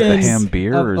 education Is it the ham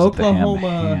beer of or is it the Oklahoma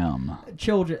ham?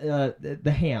 children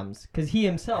the hams? Because he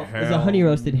himself is a honey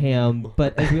roasted ham,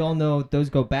 but as we all know, those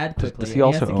go bad quickly. Does he and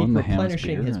also has to keep own the ham's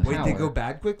replenishing beer? his Wait, Wait, power. they go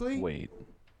bad quickly? Wait,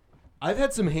 I've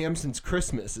had some ham since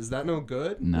Christmas. Is that no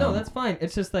good? No, that's fine.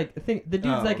 It's just like the dude's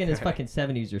Oh, like in his okay. fucking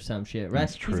 70s or some shit, right?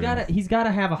 That's true. He's gotta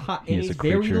have a high. He And is he's a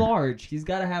very creature. large. He's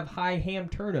gotta have high ham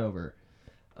turnover.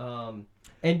 And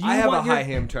do you I have a want your, high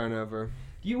ham turnover.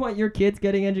 Do you want your kids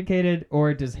getting educated,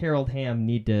 or does Harold Ham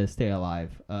need to stay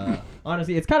alive?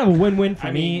 Honestly, it's kind of a win-win for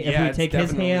I me mean, if yeah, we it's take his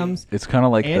definitely- hams It's kind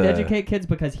of like and the educate kids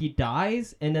because he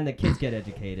dies, and then the kids get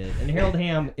educated. And Harold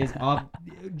Ham is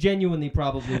genuinely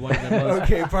probably one of the most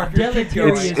Okay, Parker.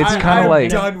 deleterious. It's kinda I'm like-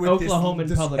 done with Oklahoman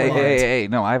this public Hey, life. hey.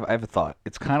 No, I have a thought.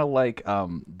 It's kind of like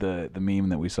the meme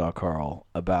that we saw, Carl,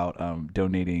 about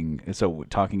donating. So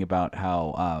talking about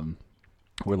how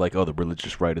we're like, oh, the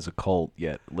religious right is a cult,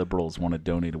 yet liberals want to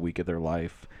donate a week of their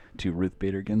life to Ruth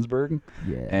Bader Ginsburg.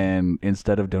 Yeah. And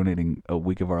instead of donating a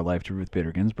week of our life to Ruth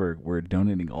Bader Ginsburg, we're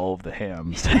donating all of the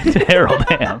hams to Harold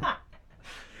Ham.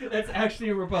 That's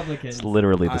actually Republicans. It's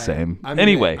literally the Alright, same. I'm gonna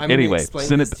Anyway, explain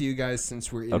Senate, this to you guys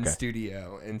since we're in Okay.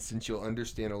 studio and since you'll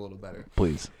understand a little better.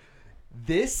 please.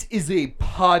 This is a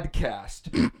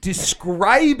podcast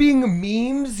describing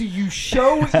memes you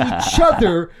show each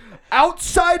other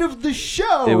outside of the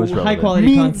show. It was High relevant. quality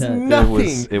means content.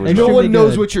 nothing. It was no extremely one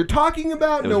knows good. what you're talking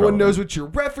about. It No was one knows relevant. what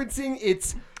you're referencing.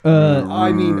 It's Uh,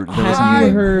 I mean, There was a high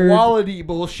meme. heard- quality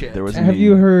bullshit. There was a have meme.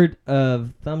 you heard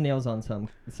of thumbnails on some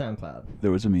SoundCloud?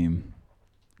 There was a meme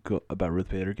about Ruth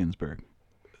Bader Ginsburg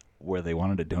where they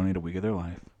wanted to donate a week of their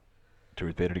life to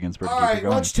Ruth Bader Ginsburg. All to keep her right, why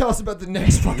going. don't you tell us about the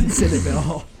next fucking Senate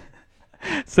bill?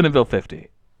 Senate Bill 50.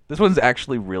 This one's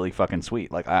actually really fucking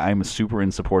sweet. Like, I'm super in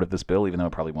support of this bill, even though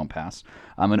it probably won't pass.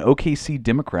 An OKC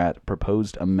Democrat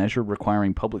proposed a measure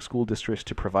requiring public school districts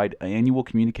to provide annual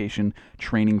communication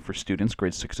training for students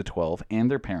grades 6 to 12 and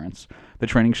their parents. The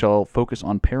training shall focus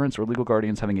on parents or legal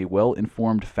guardians having a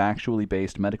well-informed, factually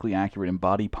based, medically accurate, and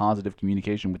body-positive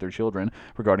communication with their children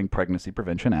regarding pregnancy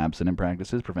prevention, abstinence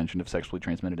practices, prevention of sexually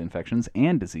transmitted infections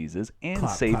and diseases, and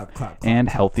safe and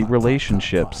healthy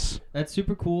relationships. That's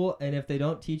super cool, and if they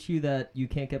don't teach you that you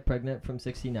can't get pregnant from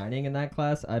 69ing in that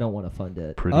class, I don't want to fund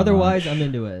it. Otherwise, I'm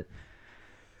into it.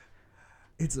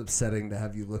 It's upsetting to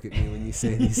have you look at me when you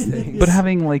say these things. But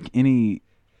having like any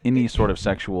sort of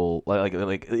sexual, like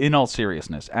in all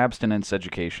seriousness, abstinence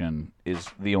education is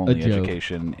the only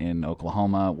education in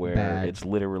Oklahoma where it's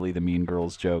literally the Mean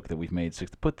Girls joke that we've made.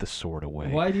 Put the sword away.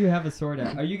 Why do you have a sword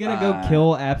out? Are you gonna go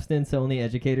kill abstinence only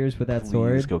educators with that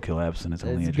sword? Please go kill abstinence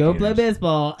only educators. Go play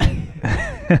baseball.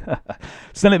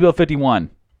 Senate Bill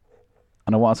 51.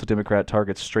 An Owasso Democrat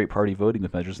targets straight party voting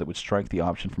with measures that would strike the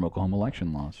option from Oklahoma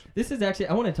election laws. This is actually,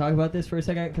 I want to talk about this for a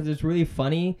second because it's really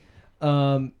funny.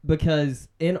 Because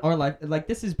in our life, like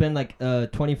this has been like a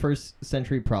 21st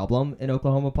century problem in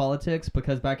Oklahoma politics,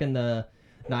 because back in the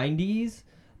 90s,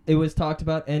 it was talked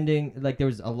about ending, like there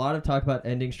was a lot of talk about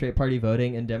ending straight party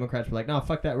voting, and Democrats were like, no,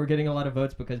 fuck that. We're getting a lot of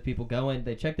votes because people go in,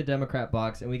 they check the Democrat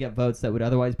box, and we get votes that would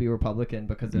otherwise be Republican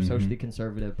because they're socially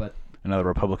conservative. But and other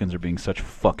Republicans are being such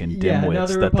fucking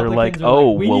dimwits that they're like,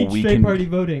 we need straight party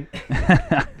voting.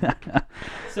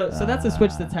 So that's a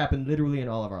switch that's happened literally in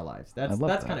all of our lives. That's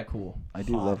kind of cool. I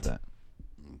do love that.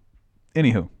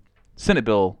 Anywho, Senate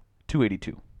Bill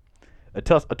 282. A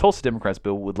Tulsa Democrats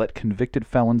bill would let convicted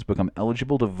felons become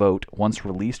eligible to vote once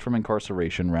released from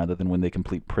incarceration rather than when they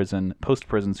complete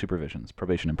post-prison supervisions,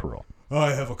 probation and parole.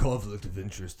 I have a conflict of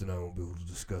interest and I won't be able to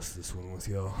discuss this one with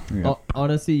y'all. Yeah.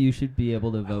 Honestly, you should be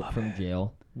able to vote from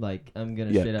jail. Like, I'm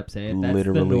going to straight up say it. That's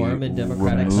literally the norm in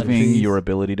democratic removing countries. your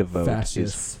ability to vote Fascist.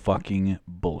 is fucking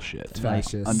bullshit.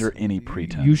 Fascist. Under any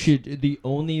pretense. The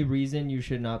only reason you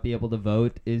should not be able to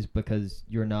vote is because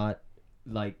you're not,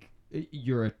 like,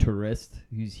 you're a tourist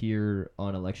who's here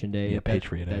on election day. Yeah,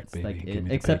 Patriot Act, baby. Like Give me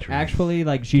the except Patriot. actually,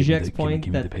 like Zizek's point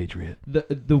give me that the Patriot.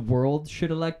 the world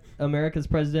should elect America's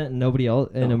president and nobody else,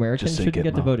 and Americans shouldn't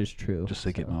get to vote is true. Just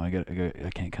say Gitmo. I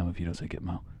can't come if you don't say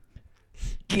Gitmo.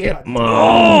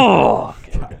 Gitmo.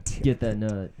 Get that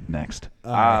nut. Next.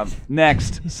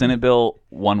 Next, Senate Bill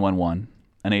 111.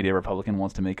 An 8-day Republican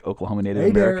wants to make Oklahoma Native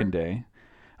American Day.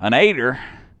 An 8-er.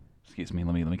 Excuse me.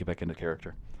 Let me get back into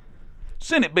character.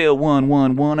 Senate Bill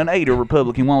 111, an 8-er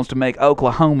Republican wants to make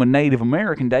Oklahoma Native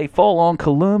American Day fall on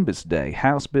Columbus Day.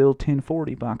 House Bill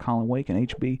 1040 by Colin Wake and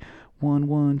HB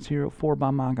 1104 by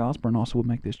Mike Osborne also would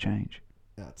make this change.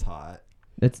 That's hot.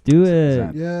 Let's do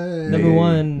it. Yeah. Number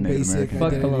one, basic fuck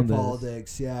identity Columbus.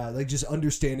 politics. Yeah, like just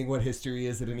understanding what history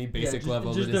is at any basic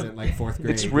level that isn't like fourth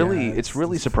grade. It's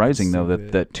really surprising though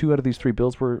that 2 out of these 3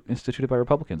 bills were instituted by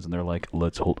Republicans, and they're like,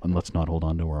 let's not hold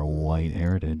on to our white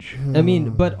heritage. I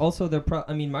mean, but also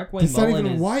Mark Wayne It's not Mullen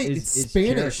even white, is it's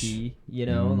Spanish. Cherokee, you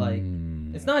know, like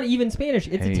it's not even Spanish.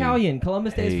 It's Italian.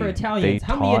 Columbus Day is for Italians. they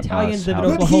How many taught Italians us live in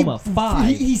how- Oklahoma?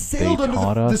 5. He They sailed under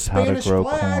taught the us how to Spanish grow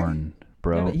flag. corn,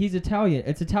 bro. Yeah, but he's Italian.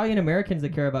 It's Italian Americans that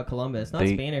care about Columbus, not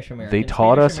Spanish Americans. They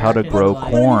taught us how to Spanish grow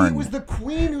Americans corn. It was the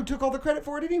Queen who took all the credit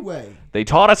for it anyway. They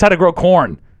taught us how to grow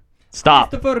corn. Stop.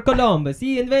 Christopher Columbus,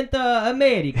 he invented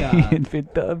America.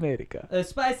 Inventa America. A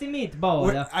spicy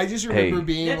meatball. I just remember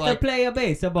being Let like, the play a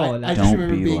baseball. I just Don't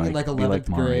remember be being in like- like be like 11th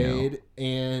Mario. grade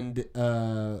and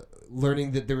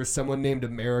learning that there was someone named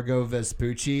Amerigo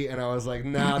Vespucci, and I was like,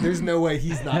 nah, there's no way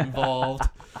he's not involved.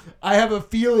 I have a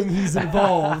feeling he's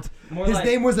involved. His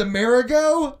name was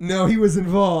Amerigo? No, he was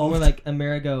involved. More like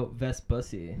Amerigo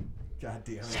Vespucci. God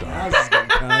damn it. I was just gonna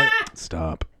cut.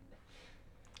 Stop.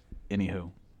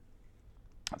 Anywho,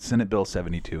 Senate Bill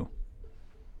 72.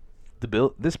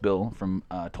 This bill from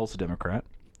Tulsa Democrat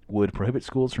would prohibit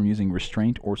schools from using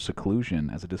restraint or seclusion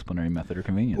as a disciplinary method or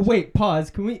convenience. Wait, pause.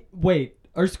 Can we wait?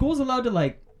 Are schools allowed to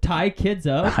like tie kids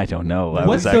up? I don't know. I What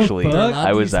was the actually fuck? I was They're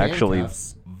allowed to use actually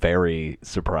handcuffs. very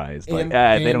surprised. Like, And- they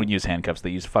and- don't use handcuffs. They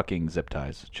use fucking zip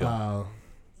ties. Chill. Oh.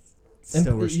 And-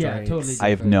 Still yeah, restraints. totally. I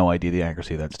have no idea the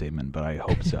accuracy of that statement, but I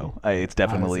hope so. It's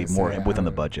definitely gonna more say, within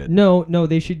the I- budget. No,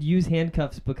 they should use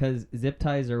handcuffs because zip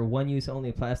ties are one-use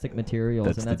only plastic materials,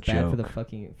 That's and the that's bad for the joke.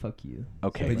 fuck you.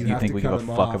 Okay, But you have think to we give cut a them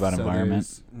fuck off, about so environment?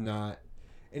 there's not.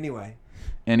 Anyway.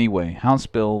 Anyway, House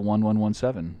Bill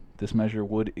 1117. This measure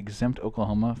would exempt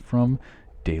Oklahoma from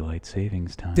daylight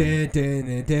savings time.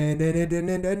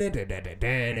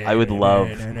 I would love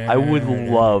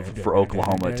for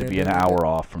Oklahoma to be an hour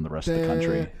off from the rest of the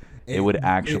country. It would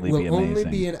actually be It will only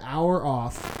amazing. be an hour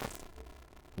off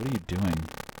What are you doing?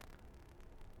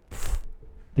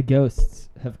 The ghosts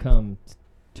have come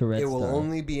to Red It will Star.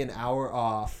 only be an hour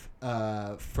off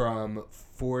from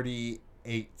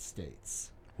 48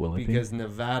 states. Will it Because be?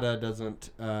 Nevada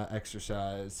doesn't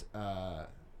exercise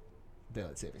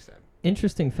daylight savings time.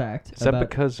 Interesting fact Is that about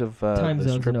because of time the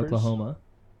zones in strippers? Oklahoma.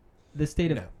 The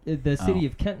state of the city Oh.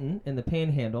 of Kenton and the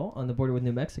Panhandle on the border with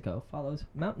New Mexico follows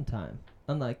Mountain Time,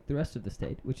 unlike the rest of the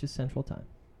state, which is Central Time.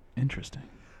 Interesting.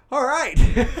 All right.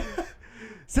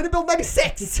 Senate Bill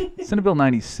 96. Senate Bill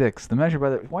 96. The measure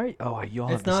by the you all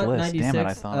have It's this not list. 96. Damn it!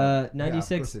 I thought. Yeah, of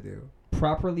 96 course I do.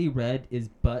 properly read is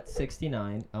but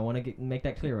 69. I want to make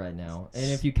that clear right now.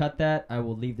 And if you cut that, I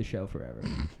will leave the show forever.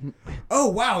 Oh,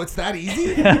 wow. It's that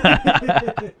easy?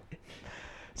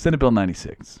 Senate Bill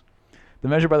 96. The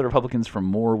measure by the Republicans from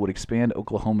Moore would expand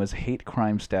Oklahoma's hate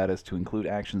crime status to include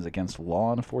actions against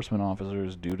law enforcement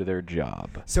officers due to their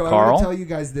job. So I Carl? want to tell you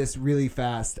guys this really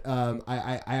fast.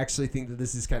 I actually think that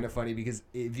this is kind of funny because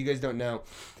if you guys don't know,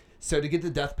 so to get the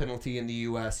death penalty in the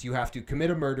U.S., you have to commit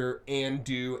a murder and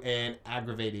do an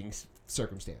aggravating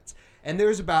circumstance. And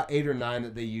there's about 8 or 9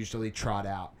 that they usually trot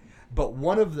out. But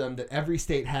one of them that every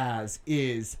state has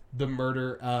is the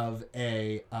murder of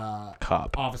a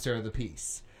Cop. officer of the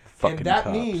peace. Fucking And that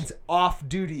cops. means off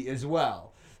duty as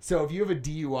well. So if you have a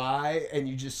DUI and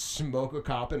you just smoke a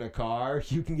cop in a car,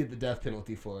 you can get the death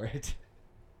penalty for it.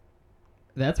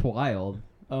 That's wild.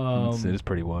 It is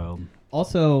pretty wild.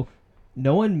 Also,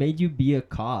 no one made you be a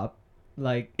cop.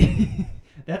 Like,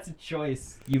 that's a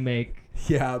choice you make.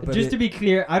 Yeah, but Just to be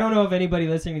clear, I don't know if anybody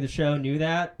listening to the show knew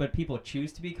that, but people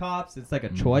choose to be cops. It's like a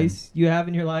choice you have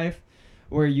in your life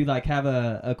where you like have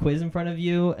a quiz in front of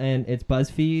you, and it's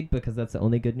BuzzFeed because that's the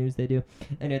only good news they do.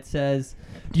 And it says,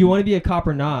 do you want to be a cop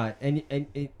or not? And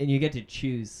you get to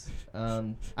choose.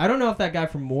 I don't know if that guy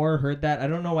from Moore heard that. I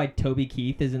don't know why Toby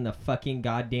Keith is in the fucking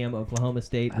goddamn Oklahoma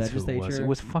State That's who it legislature. was. It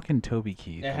was fucking Toby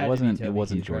Keith. It had It to wasn't. be It Toby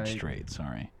wasn't Keith, George right? Strait.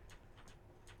 Sorry.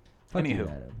 Fuck you,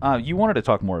 Anywho, you wanted to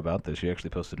talk more about this. You actually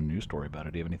posted a news story about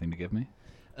it. Do you have anything to give me?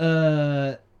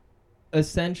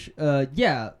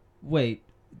 Yeah. Wait.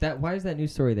 Why is that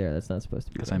news story there? That's not supposed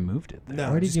to be. Because there. I moved it. There.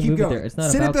 no, Where did just you keep move it going. there? It's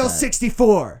not Senate about Bill that.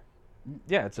 64.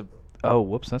 Yeah, it's a. Oh,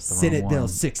 whoops, that's the Senate wrong Bill one.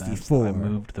 64. I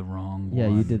moved the wrong one. Yeah,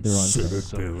 you did the wrong So- thing.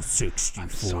 Senate Bill 64. I'm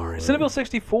sorry. Senate Bill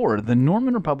 64. The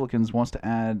Norman Republicans wants to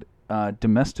add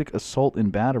domestic assault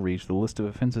and battery to the list of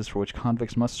offenses for which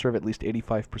convicts must serve at least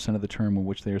 85% of the term in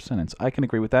which they are sentenced. I can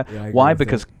agree with that. Yeah, I agree Why? with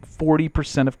Because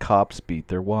 40% of cops beat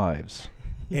their wives.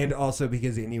 And also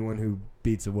because anyone who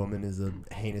beats a woman is a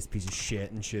heinous piece of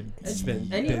shit and should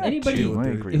spend Anybody deal with I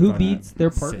their agree who with that. beats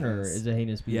their partner sins. is a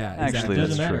heinous beast. Yeah, Actually, exactly. that's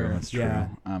Doesn't true. matter. That's true. Yeah.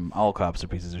 All cops are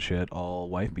pieces of shit. All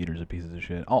wife beaters are pieces of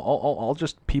shit. All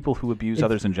just people who abuse If-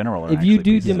 others in general are If you actually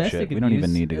do pieces of domestic shit. abuse, We don't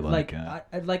even need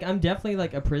to I'm definitely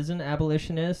like a prison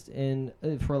abolitionist in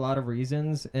for a lot of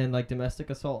reasons, and like domestic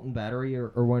assault and battery are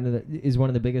one of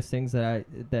the biggest things that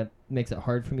makes it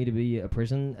hard for me to be a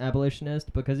prison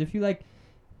abolitionist, because if you like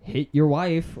hit your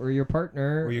wife or your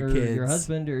partner Or your your kids.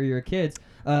 husband or your kids,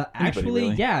 actually,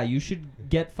 really. yeah, you should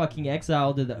get fucking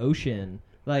exiled to the ocean.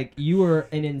 Like, you are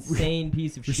an insane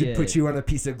piece of We shit. should put you on a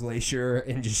piece of glacier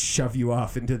and just shove you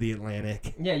off into the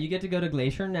Atlantic. Yeah, you get to go to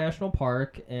Glacier National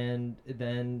Park, and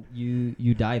then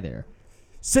you die there.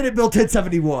 Senate Bill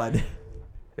 1071.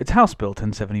 It's House Bill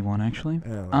 1071, actually.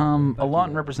 Oh, A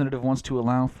Lawton representative wants to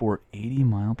allow for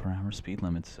 80-mile-per-hour speed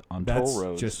limits on That's toll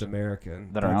roads just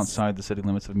American. that are That's outside the city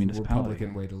limits of a municipality.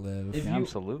 Republican way to live. If Yeah, you-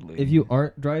 absolutely. If you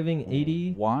aren't driving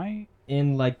 80 Why?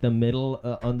 in like the middle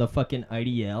on the fucking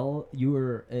IDL, you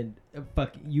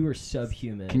are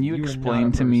subhuman. Can you are not explain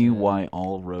a to me person. why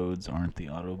all roads aren't the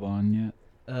Autobahn yet?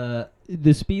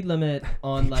 The speed limit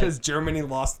on like Because Germany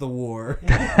lost the war.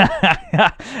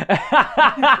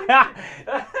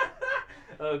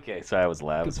 Okay, sorry, I was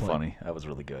loud. It was point. funny. That was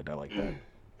really good. I like that.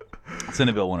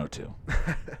 Senate Bill 102.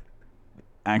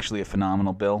 Actually, a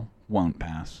phenomenal bill. Won't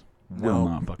pass. Will No.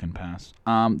 not fucking pass.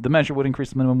 The measure would increase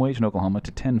the minimum wage in Oklahoma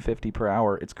to $10.50 per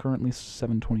hour. It's currently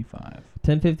 $7.25.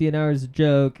 $10.50 an hour is a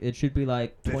joke. It should be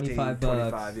like 15, 25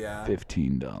 bucks. yeah.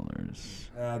 $15.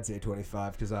 I'd say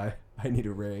 25 because I need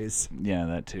a raise. Yeah,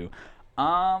 that too.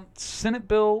 Senate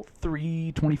Bill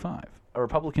 325. A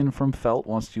Republican from Felt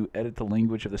wants to edit the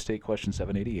language of the state question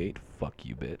 788. Fuck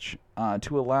you, bitch.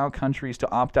 To allow countries to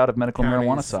opt out of medical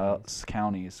marijuana sales.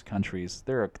 Countries.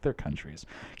 They're countries.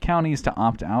 Counties to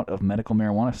opt out of medical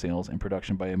marijuana sales and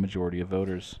production by a majority of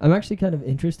voters. I'm actually kind of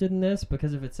interested in this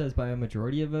because if it says by a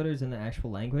majority of voters in the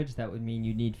actual language, that would mean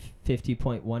you need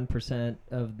 50.1%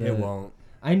 of the. It won't.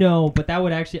 I know, but that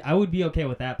would actually, I would be okay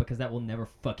with that because that will never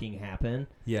fucking happen.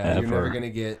 Yeah, Ever. you're never gonna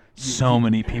get So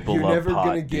many people You're love never pot,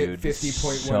 gonna get dude.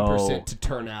 50.1% to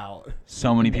turn out,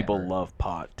 So many people Never. love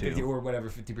pot, 50 too. or whatever,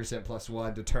 50% plus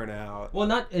 1 to turn out.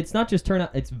 Well, it's not just turn out,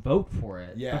 it's vote for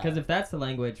it. Yeah. Because if that's the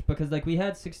language, because like we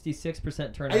had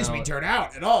 66% turnout. I used to be turn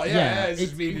out at all. Yeah, it's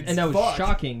just mean it's and that was fucked.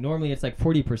 shocking. Normally it's like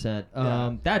 40%.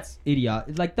 Yeah. That's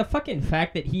idiot. Like the fucking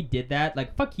fact that he did that,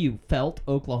 like fuck you, Felt,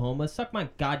 Oklahoma, suck my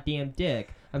goddamn dick.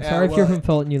 I'm Yeah, sorry if you're well- from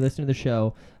Felt and you listen to the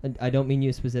show. And I don't mean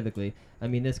you specifically. I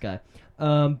mean this guy.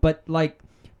 But like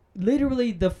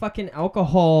literally the fucking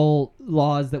alcohol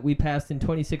laws that we passed in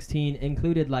 2016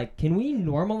 included like, can we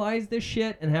normalize this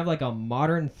shit and have like a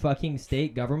modern fucking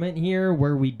state government here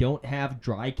where we don't have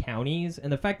dry counties?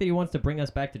 And the fact that he wants to bring us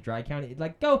back to dry county,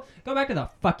 like go back to the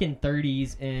fucking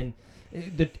 30s and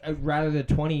rather the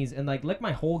 20s and like lick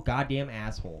my whole goddamn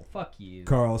asshole. Fuck you.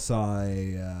 Carl saw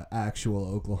a actual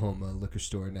Oklahoma liquor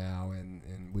store now, and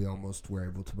we almost were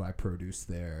able to buy produce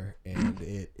there, and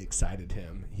it excited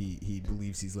him. He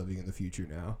believes he's living in the future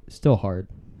now. Still hard.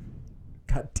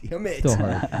 God damn it! Still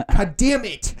hard. God damn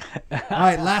it! All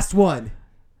right, last one.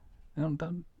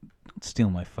 Don't steal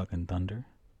my fucking thunder.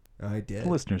 I did. The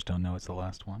listeners don't know it's the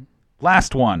last one.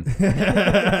 Last one.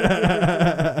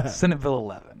 Senateville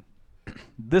 11.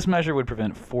 This measure would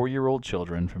prevent 4-year-old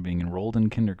children from being enrolled in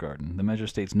kindergarten. The measure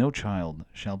states no child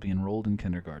shall be enrolled in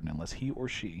kindergarten unless he or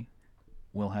she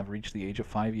will have reached the age of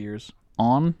 5 years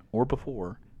on or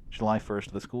before July 1st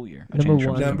of the school year. I Number changed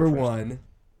terms to Number 1st. one.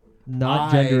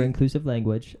 Not gender inclusive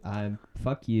language.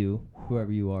 Fuck you,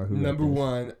 whoever you are. Who wrote Number this.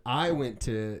 one, I went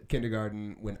to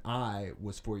kindergarten when I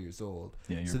was 4 years old.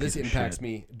 Yeah, you're So a this piece of impacts shit.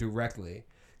 me directly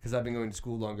because I've been going to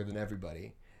school longer than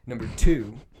everybody. Number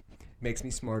two, makes me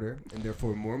smarter and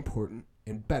therefore more important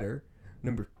and better.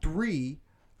 Number three,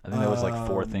 I think that was like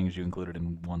 4 things you included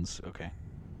in one. Okay.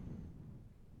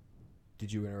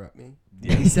 did you interrupt me?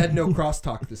 Yeah. He said no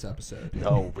crosstalk this episode.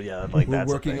 Oh, yeah, like We're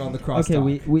that's a working thing. on the crosstalk.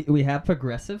 Okay, we have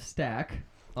Progressive Stack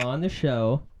on the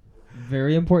show.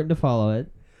 Very important to follow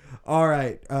it. All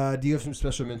right. Do you have some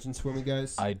special mentions for me,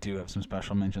 guys? I do have some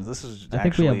special mentions. This is I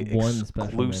think we actually have one special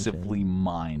exclusively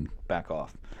mine. Back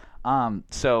off.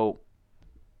 So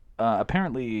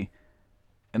apparently,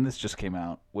 and this just came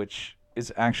out, which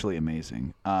is actually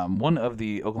amazing. One of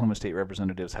the Oklahoma State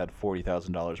representatives had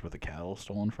 $40,000 worth of cattle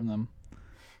stolen from them.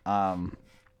 I'm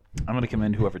going to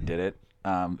commend whoever did it.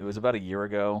 It was about a year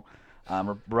ago.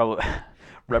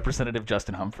 Representative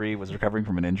Justin Humphrey was recovering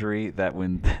from an injury that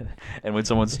when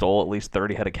someone stole at least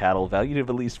 30 head of cattle valued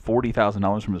at least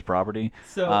 $40,000 from his property,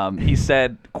 So- he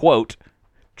said, quote,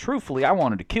 "Truthfully, I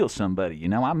wanted to kill somebody. You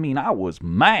know, I mean, I was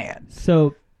mad."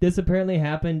 So this apparently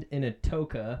happened in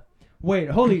Atoka. Wait,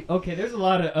 okay, there's a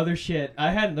lot of other shit.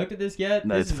 I hadn't looked at this yet.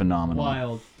 That's This is phenomenal.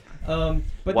 Wild.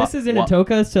 But Wha- this is in wha-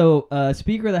 Atoka, so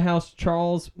Speaker of the House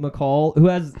Charles McCall, who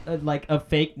has like a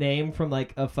fake name from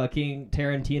like a fucking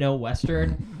Tarantino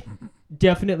Western,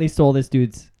 definitely stole this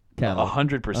dude's cattle.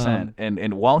 100%.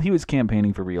 And while he was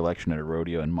campaigning for re-election at a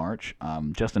rodeo in March,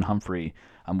 Justin Humphrey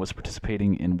was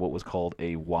participating in what was called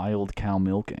a wild cow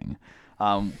milking.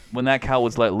 When that cow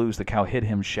was let loose, the cow hit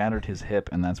him, shattered his hip,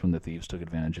 and that's when the thieves took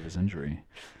advantage of his injury.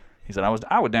 He said, I was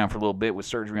down for a little bit with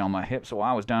surgery on my hip, so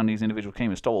I was down. These individuals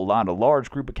came and stole a large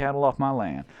group of cattle off my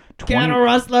land. Cattle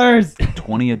rustlers!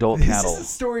 20 adult This cattle. is a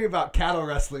story about cattle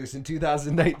wrestlers in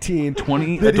 2019.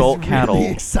 20 that is adult really cattle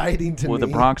exciting to with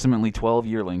me. approximately 12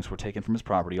 yearlings were taken from his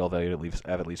property, all valued at least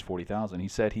 $40,000. He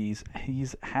said he's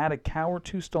had a cow or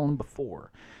two stolen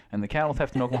before, and the cattle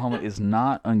theft in Oklahoma is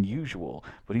not unusual,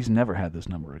 but he's never had this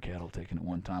number of cattle taken at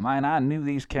one time. I knew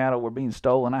these cattle were being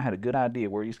stolen. I had a good idea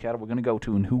where these cattle were going to go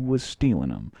to and who was stealing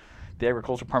them. The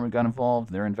Agriculture Department got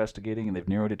involved. They're investigating, and they've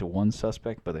narrowed it to one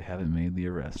suspect, but they haven't made the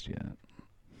arrest yet.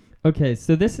 Okay,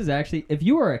 so this is actually, if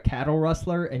you are a cattle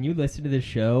rustler and you listen to this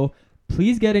show,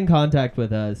 please get in contact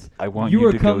with us. I want you you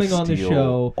are to coming go on the steal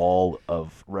show. all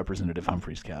of Representative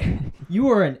Humphrey's cattle. You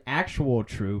are an actual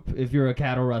troop if you're a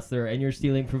cattle rustler and you're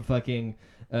stealing from fucking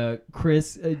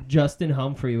Justin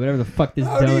Humphrey, whatever the fuck this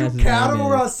How do dumbass you cattle name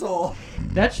is. rustle?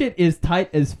 That shit is tight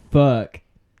as fuck.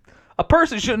 A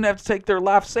person shouldn't have to take their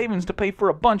life savings to pay for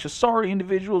a bunch of sorry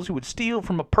individuals who would steal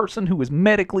from a person who is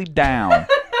medically down.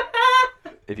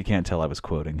 If you can't tell, I was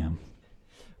quoting him.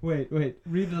 Wait,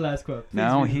 read the last quote. Please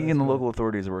Now, read the he last and the quote. local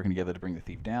authorities are working together to bring the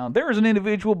thief down. There is an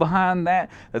individual behind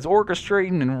that's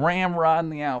orchestrating and ramrodding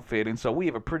the outfit, and so we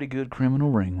have a pretty good criminal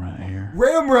ring right here.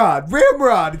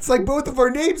 Ramrod. It's like both of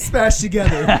our names smashed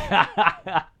together.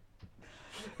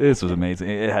 This was amazing.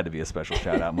 It had to be a special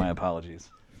shout-out. My apologies.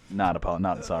 Not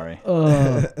sorry.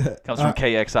 Comes from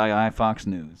KXII Fox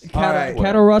News. All right.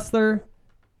 Cattle rustler,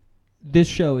 this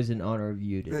show is in honor of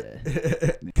you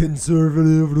today.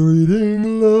 Conservative reading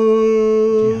list.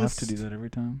 Do you have to do that every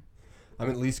time? I'm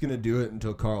at least gonna do it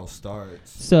until Carl starts.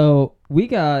 So we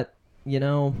got, the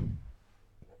Into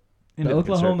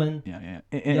Oklahoman.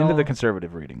 Into the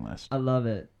conservative reading list. I love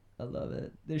it.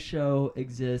 This show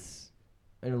exists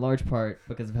in a large part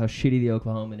because of how shitty the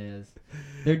Oklahoman is.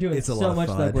 They're doing so much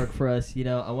legwork for us.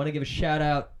 I want to give a shout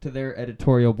out to their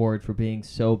editorial board for being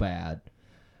so bad.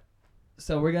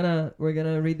 So we're gonna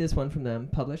read this one from them,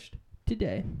 published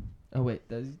today. Oh wait,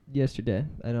 that was yesterday.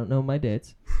 I don't know my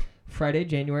dates. Friday,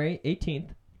 January 18th,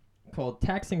 called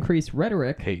Tax Increase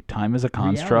Rhetoric. Hey, time is a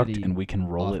construct, Reality and we can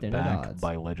roll it often at back odds.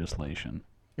 by legislation.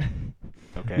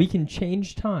 Okay. We can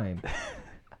change time.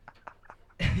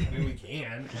 I mean, we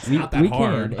can. It's we not that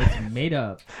hard. can. It's made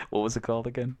up. What was it called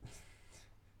again?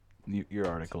 Your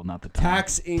article, not the time.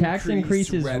 Tax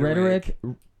increases rhetoric.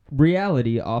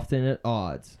 Reality often at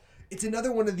odds. It's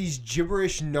another one of these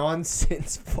gibberish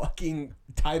nonsense fucking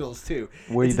titles too.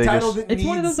 Where it's they a title just- that It's needs...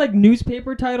 one of those like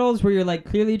newspaper titles where you're like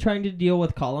clearly trying to deal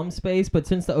with column space, but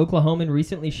since the Oklahoman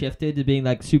recently shifted to being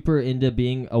like super into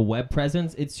being a web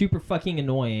presence, it's super fucking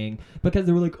annoying because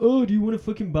they were like, "Oh, do you want to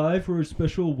fucking buy for a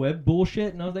special web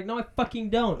bullshit?" And I was like, "No, I fucking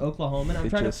don't, Oklahoman. I'm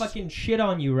trying to fucking shit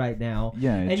on you right now."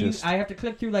 Yeah, I have to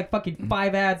click through like fucking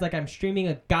 5 ads like I'm streaming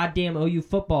a goddamn OU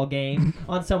football game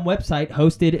on some website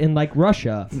hosted in like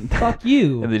Russia. Fuck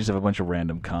you. And they just have a bunch of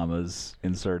random commas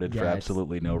inserted for Yeah, it's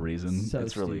absolutely no reason. so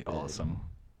It's really stupid. awesome.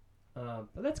 But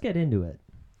let's get into it.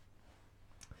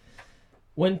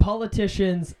 When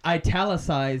politicians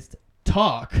italicized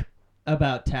talk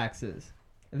about taxes,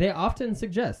 they often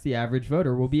suggest the average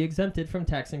voter will be exempted from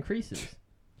tax increases.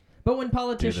 But when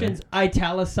politicians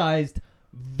italicized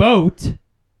vote,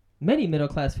 many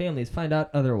middle-class families find out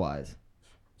otherwise.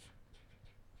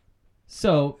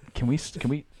 So, Can we?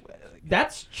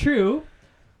 that's true.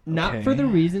 Not for Okay. the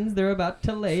reasons they're about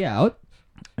to lay out.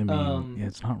 I mean, yeah,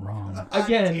 it's not wrong.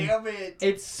 Again, damn it.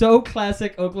 it's so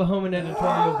classic Oklahoman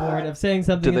editorial board of saying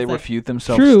something. Did they that's like, refute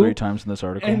themselves true, 3 times in this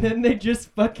article? and then they just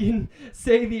fucking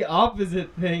say the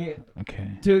opposite thing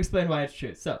Okay. to explain why it's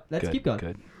true. So let's Good, keep going.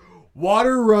 Good.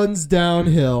 Water runs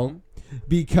downhill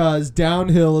because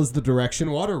downhill is the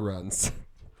direction water runs.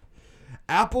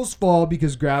 Apples fall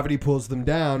because gravity pulls them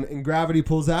down, and gravity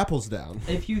pulls apples down.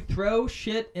 If you throw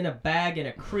shit in a bag in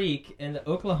a creek and the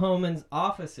Oklahomans'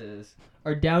 offices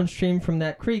are downstream from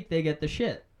that creek, they get the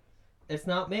shit. It's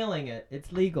not mailing it.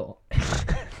 It's legal.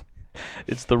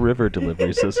 It's the river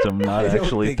delivery system, not I don't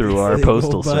actually think through it's our legal,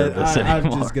 postal but service I'm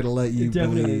anymore. just going to let you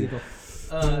Definitely believe.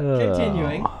 legal.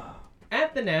 Continuing.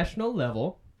 At the national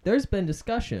level, there's been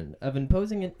discussion of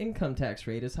imposing an income tax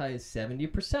rate as high as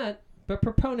 70%, but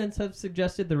proponents have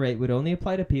suggested the rate would only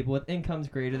apply to people with incomes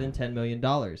greater than $10 million.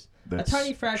 That's a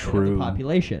tiny fraction of true. the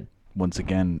population. Once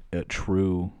again,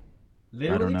 true.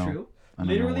 Literally know. true. I don't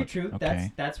know Literally what- true.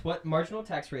 okay. That's what marginal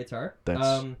tax rates are.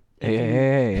 That's if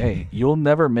hey, you- hey. You'll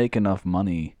never make enough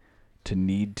money to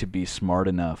need to be smart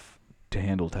enough to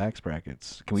handle tax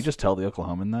brackets. Can we just tell the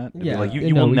Oklahoman that? Yeah. Like you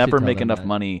No, will we should never tell make them enough that.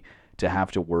 money to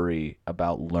have to worry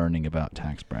about learning about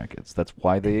tax brackets. That's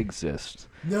why they exist.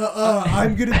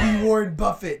 I'm going to be Warren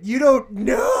Buffett. You don't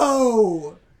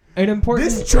know. An important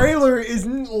This trailer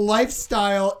isn't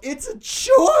lifestyle. It's a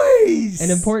choice. An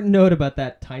important note about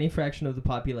that tiny fraction of the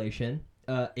population,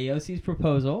 AOC's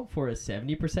proposal for a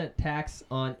 70% tax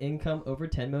on income over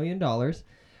 $10 million,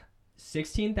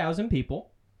 16,000 people.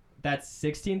 That's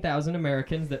 16,000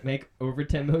 Americans that make over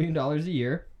 $10 million a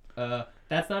year.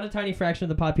 That's not a tiny fraction of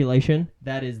the population.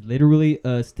 That is literally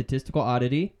a statistical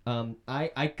oddity.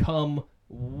 I come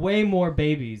way more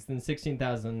babies than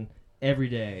 16,000 every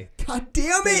day. God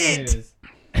damn it. News.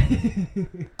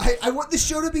 I want the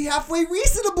show to be halfway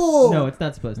reasonable. No, it's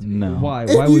not supposed to be. No. Why?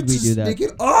 And Why you would we just do that? make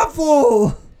it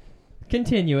awful.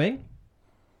 Continuing.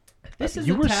 This is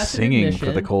You a were tacit singing admission.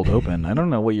 for the cold open. I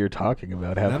don't know what you're talking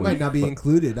about. That might not be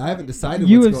included. I haven't decided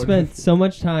You what's have going spent so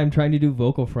much time trying to do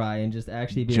vocal fry and just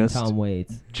actually being Just- Tom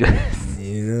Waits. Just,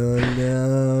 You don't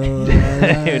know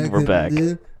And what we're I back. could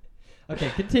do. Okay,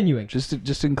 continuing.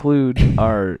 just include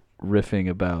our riffing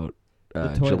about The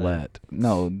toilet. Gillette.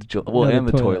 No, No, and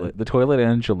the the toilet. toilet. The toilet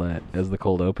and Gillette as the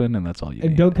cold open, and that's all you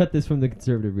And need. don't cut this from the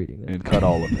conservative reading. And cut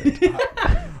all of it.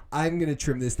 I'm going to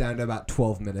trim this down to about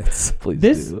 12 minutes. Please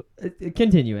This, do.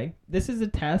 continuing, this is a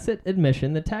tacit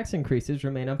admission that tax increases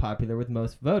remain unpopular with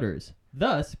most voters.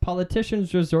 Thus,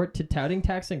 politicians resort to touting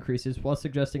tax increases while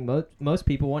suggesting most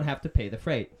people won't have to pay the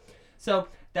freight. So,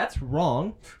 that's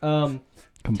wrong.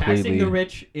 Completely. Taxing the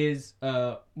rich is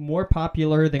more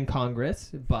popular than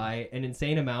Congress by an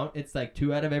insane amount. It's like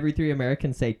 2 out of every 3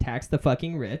 Americans say tax the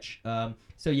fucking rich.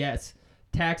 So yes,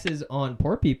 taxes on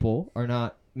poor people are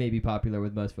not maybe popular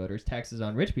with most voters. Taxes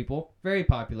on rich people, very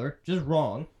popular, just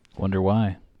wrong. Wonder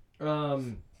why.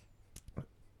 Ramesh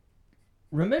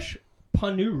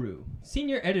Ponnuru,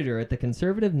 senior editor at the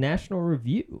Conservative National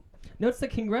Review, notes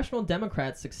that congressional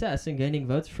Democrats' success in gaining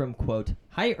votes from, quote,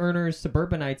 high earners,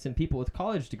 suburbanites, and people with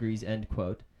college degrees, end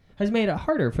quote, has made it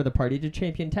harder for the party to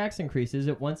champion tax increases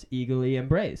it once eagerly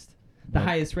embraced. The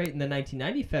highest rate in the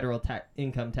 1990 federal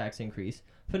income tax increase,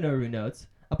 Ponnuru notes,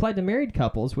 applied to married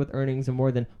couples with earnings of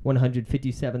more than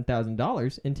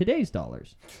 $157,000 in today's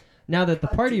dollars. Now that the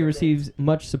party receives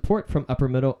much support from upper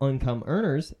middle income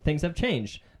earners, things have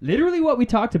changed. Literally what we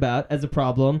talked about as a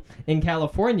problem in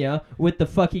California with the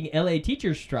fucking LA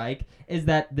teachers strike is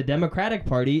that the Democratic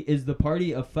Party is the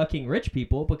party of fucking rich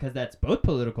people, because that's both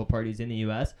political parties in the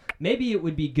US. Maybe it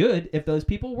would be good if those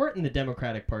people weren't in the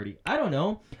Democratic Party. I don't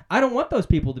know. I don't want those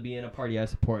people to be in a party I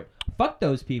support. Fuck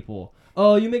those people.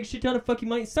 Oh, you make a shit ton of fucking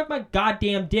money? Suck my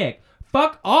goddamn dick.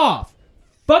 Fuck off.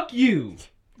 Fuck you.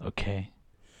 Okay.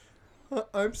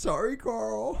 I'm sorry,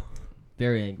 Carl.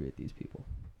 Very angry at these people.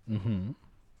 Mm-hmm.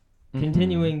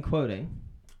 Continuing quoting,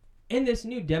 in this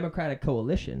new Democratic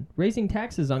coalition, raising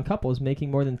taxes on couples making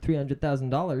more than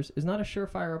 $300,000 is not a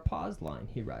surefire pause line,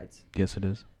 he writes. Yes, it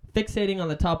is. Fixating on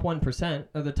the top 1%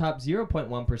 or the top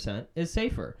 0.1% is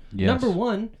safer. Yes. Number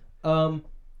one,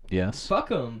 yes. fuck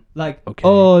them. Like, okay.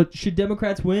 Oh, should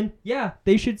Democrats win? Yeah,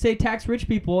 they should say tax rich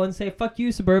people and say, fuck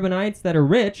you, suburbanites that are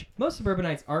rich. Most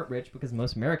suburbanites aren't rich because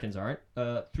most Americans aren't.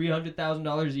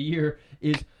 $300,000 a year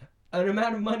is an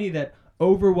amount of money that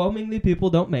overwhelmingly people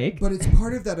don't make. But it's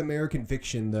part of that American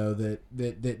fiction, though,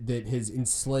 that has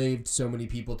enslaved so many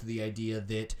people to the idea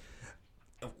that,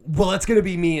 well, that's going to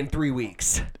be me in 3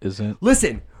 weeks. Is it?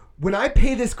 Listen, when I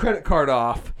pay this credit card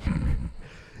off,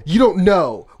 you don't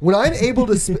know. When I'm able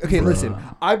to... okay, listen.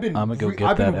 I've been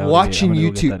watching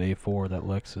YouTube. That A4, that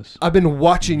Lexus. I've been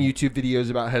watching YouTube videos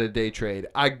about how to day trade.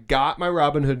 I got my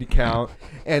Robinhood account,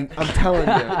 and I'm telling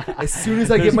you, as soon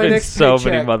as I get my next so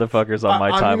paycheck... many motherfuckers on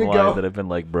my timeline that have been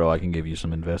like, bro, I can give you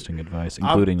some investing advice,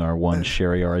 including our one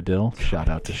Sherry Ardell. Shout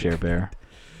out to Cher Bear.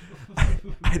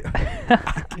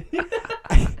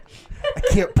 I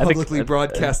can't publicly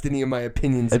broadcast any of my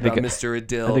opinions about Mr.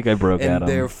 Adil. I think I broke Adam. And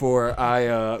therefore,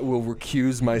 I will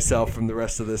recuse myself from the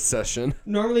rest of this session.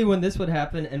 Normally when this would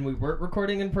happen and we weren't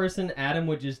recording in person, Adam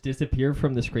would just disappear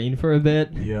from the screen for a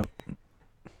bit. Yep.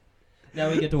 Now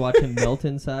we get to watch him melt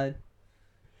inside.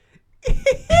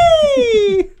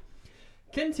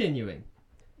 Continuing.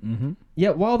 Mm-hmm.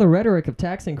 Yet while the rhetoric of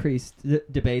tax increase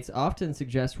debates often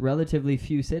suggests relatively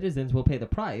few citizens will pay the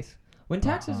price, when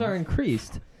taxes are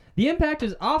increased, the impact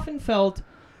is often felt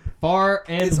far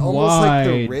and wide. It's almost like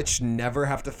the rich never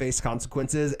have to face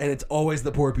consequences, and it's always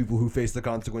the poor people who face the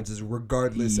consequences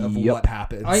regardless of what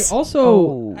happens. I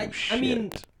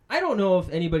mean, I don't know if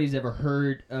anybody's ever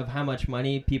heard of how much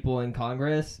money people in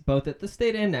Congress, both at the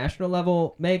state and national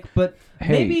level, make, but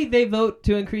maybe they vote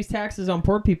to increase taxes on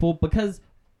poor people because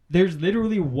there's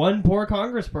literally one poor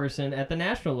congressperson at the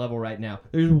national level right now.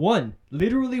 There's one.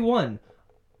 Literally one.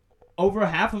 Over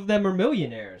half of them are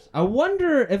millionaires. I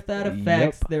wonder if that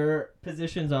affects their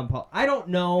positions on politics. I don't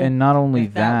know. And not only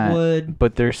that,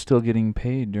 but they're still getting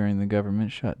paid during the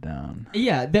government shutdown.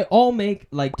 Yeah, they all make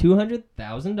like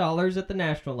 $200,000 at the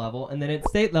national level, and then at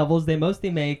state levels, they mostly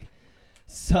make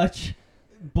such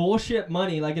bullshit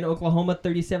money. Like in Oklahoma,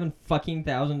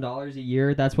 $37,000 a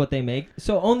year. That's what they make.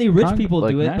 So only rich people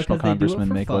do it because they do it for fun. National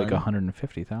congressmen make like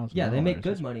 $150,000. Yeah, they make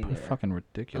good money there. Fucking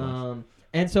ridiculous.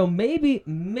 And so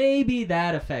maybe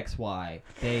that affects why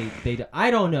they do.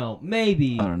 I don't know.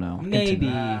 Maybe. I don't know.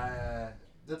 Maybe.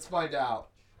 Let's find out.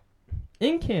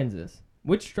 In Kansas,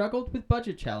 which struggled with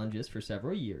budget challenges for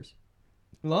several years,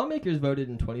 lawmakers voted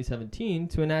in 2017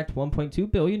 to enact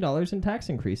 $1.2 billion in tax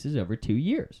increases over 2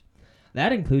 years.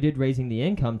 That included raising the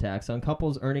income tax on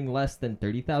couples earning less than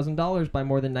 $30,000 by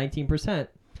more than 19%.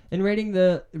 And raising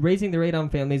the rate on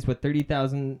families with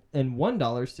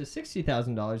 $30,001 to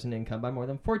 $60,000 in income by more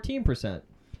than 14%.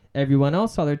 Everyone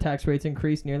else saw their tax rates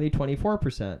increase nearly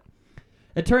 24%.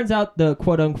 It turns out the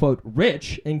quote-unquote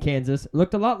rich in Kansas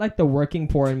looked a lot like the working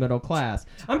poor and middle class.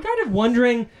 I'm kind of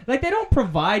wondering, like, they don't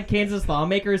provide Kansas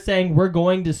lawmakers saying we're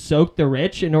going to soak the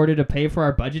rich in order to pay for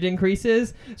our budget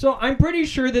increases. So I'm pretty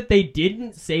sure that they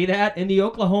didn't say that, and the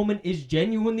Oklahoman is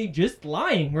genuinely just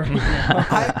lying right now.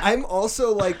 I'm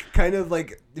also, like, kind of,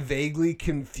 like, vaguely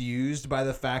confused by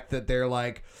the fact that they're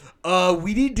like,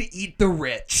 we need to eat the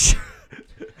rich.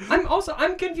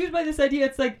 I'm confused by this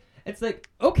idea. It's like,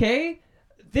 okay,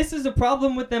 this is a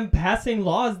problem with them passing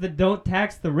laws that don't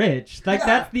tax the rich. Like,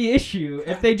 that's the issue.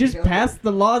 If they just passed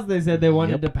the laws they said they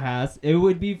wanted to pass, it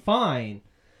would be fine.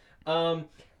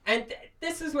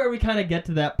 This is where we kind of get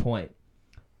to that point.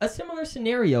 A similar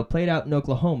scenario played out in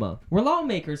Oklahoma, where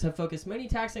lawmakers have focused many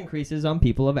tax increases on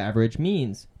people of average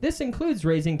means. This includes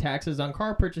raising taxes on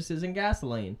car purchases and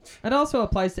gasoline. It also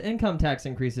applies to income tax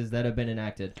increases that have been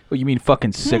enacted. Oh, you mean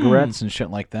fucking cigarettes and shit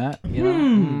like that? You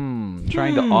know,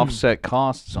 trying to offset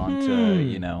costs onto,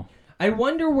 you know. I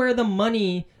wonder where the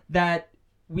money that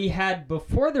we had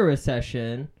before the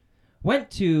recession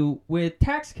went to with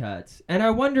tax cuts, and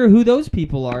I wonder who those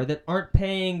people are that aren't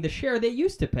paying the share they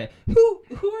used to pay. Who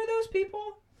are those people?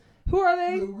 Who are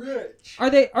they? The rich. Are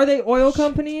they oil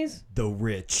companies? The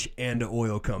rich and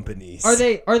oil companies. Are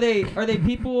they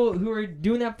people who are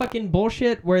doing that fucking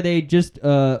bullshit where they just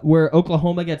where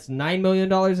Oklahoma gets $9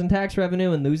 million in tax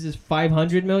revenue and loses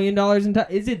 $500 million in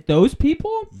tax? Is it those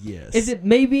people? Yes. Is it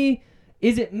maybe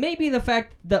the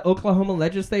fact the Oklahoma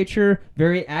legislature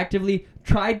very actively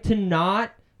tried to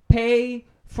not pay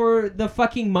for the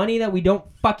fucking money that we don't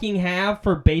fucking have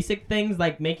for basic things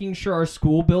like making sure our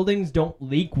school buildings don't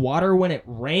leak water when it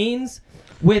rains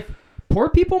with poor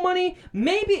people money?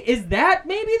 Is that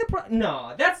the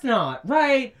no, that's not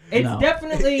right. It's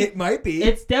definitely it might be.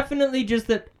 It's definitely just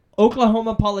that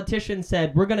Oklahoma politicians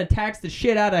said we're gonna tax the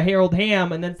shit out of Harold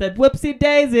Hamm and then said whoopsie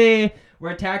daisy,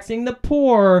 we're taxing the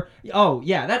poor. Oh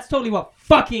yeah, that's totally what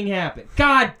fucking happened.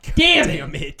 God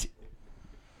damn it.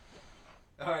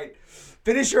 All right,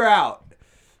 finish her out.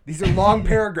 These are long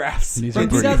paragraphs. From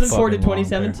 2004 to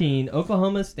 2017,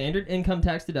 Oklahoma's standard income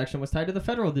tax deduction was tied to the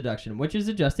federal deduction, which is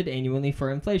adjusted annually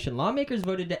for inflation. Lawmakers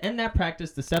voted to end that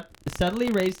practice to steadily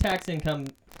raise income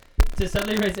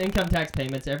tax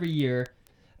payments every year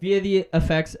via the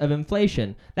effects of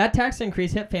inflation. That tax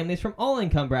increase hit families from all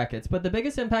income brackets, but the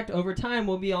biggest impact over time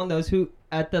will be on those who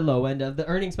at the low end of the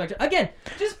earning spectrum. Again,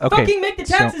 just fucking make the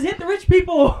taxes hit the rich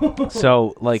people.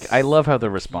 So, like, I love how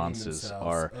the responses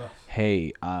are,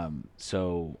 hey,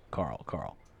 so,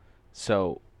 Carl,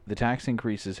 so the tax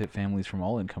increases hit families from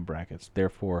all income brackets,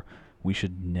 therefore, we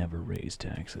should never raise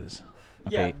taxes.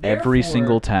 Okay, every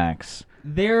single tax,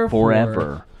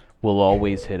 forever, will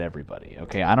always hit everybody.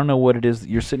 Okay, I don't know what it is.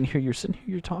 You're sitting here,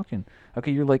 you're talking.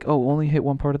 Okay, you're like, oh, only hit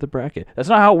one part of the bracket. That's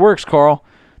not how it works, Carl.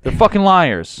 They're fucking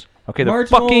liars. Okay, they're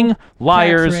fucking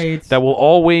liars that will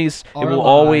always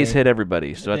hit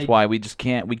everybody. So that's why we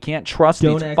can't trust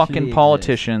these fucking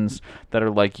politicians that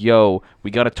are like, yo, we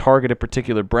got to target a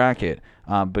particular bracket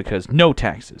because no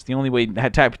taxes. The only way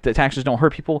taxes don't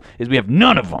hurt people is we have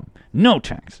none of them. No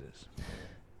taxes.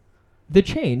 The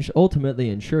change ultimately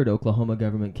ensured Oklahoma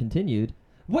government continued.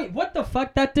 Wait, what the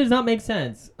fuck? That does not make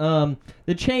sense. The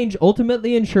change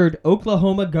ultimately ensured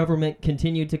Oklahoma government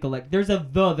continued to collect. There's a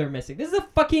they're missing. This is a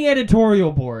fucking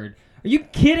editorial board. Are you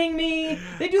kidding me?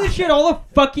 They do this shit all the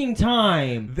fucking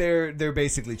time. They're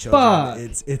basically children.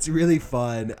 Fuck. It's really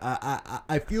fun.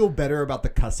 I feel better about the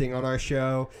cussing on our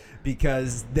show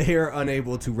because they're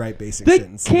unable to write basic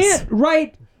sentences. They can't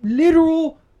write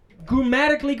literal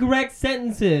grammatically correct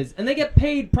sentences, and they get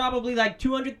paid probably like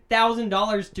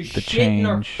 $200,000 to shit in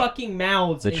our fucking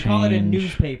mouths and call it a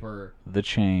newspaper. The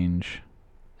change.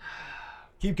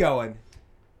 Keep going.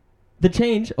 The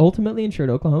change ultimately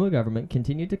ensured Oklahoma government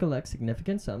continued to collect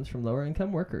significant sums from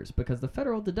lower-income workers because the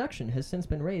federal deduction has since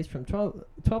been raised from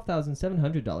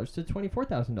 $12,700 to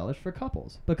 $24,000 for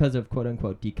couples. Because of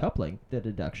quote-unquote decoupling the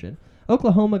deduction,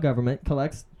 Oklahoma government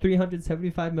collects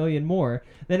 $375 million more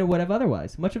than it would have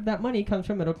otherwise. Much of that money comes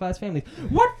from middle-class families.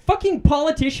 What fucking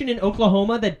politician in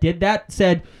Oklahoma that did that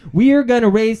said, we are going to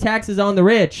raise taxes on the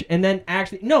rich, and then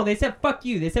actually... No, they said, fuck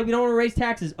you. They said, we don't want to raise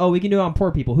taxes. Oh, we can do it on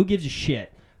poor people. Who gives a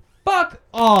shit? Fuck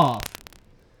off!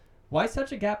 Why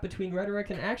such a gap between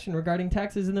rhetoric and action regarding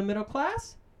taxes in the middle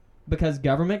class? Because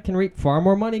government can reap far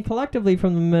more money collectively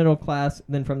from the middle class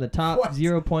than from the top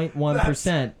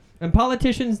 0.1%. And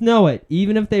politicians know it,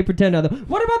 even if they pretend other.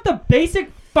 What about the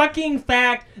basic fucking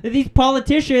fact that these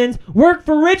politicians work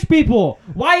for rich people?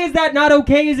 Why is that not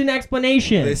okay as an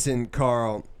explanation? Listen,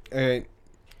 Carl.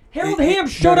 Harold Hamm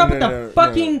showed up at the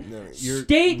fucking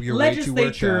state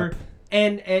legislature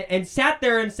and sat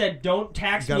there and said, "Don't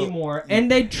tax me more."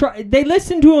 And they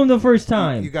listened to him the first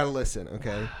time. You got to listen,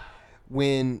 okay?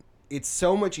 When it's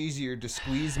so much easier to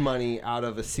squeeze money out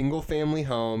of a single-family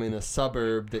home in a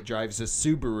suburb that drives a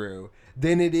Subaru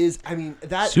than it is. I mean,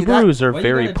 Subarus are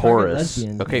very porous.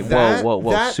 Okay, whoa.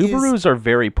 Subarus are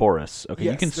very porous. Okay,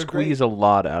 yes, you can squeeze a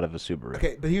lot out of a Subaru.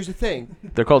 Okay, but here's the thing.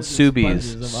 They're called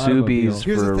Subies. Subies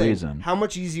for a reason. How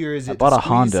much easier is it? I bought a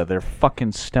Honda. They're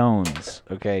fucking stones.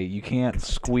 Okay, you can't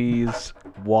squeeze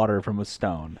water from a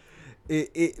stone.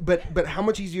 But how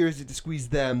much easier is it to squeeze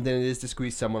them than it is to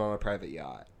squeeze someone on a private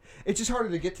yacht? it's just harder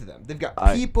to get to them. They've got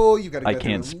people. You got to go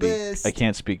through a list. I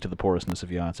can't speak to the porousness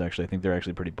of yachts. Actually, I think they're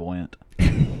actually pretty buoyant.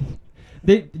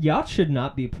 Yachts should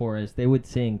not be porous. They would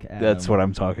sink. That's what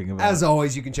I'm talking about. As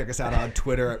always, you can check us out on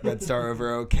Twitter at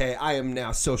RedStarOverOK. I am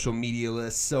now social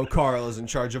media-less, so Carl is in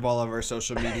charge of all of our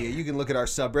social media. You can look at our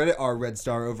subreddit, our Red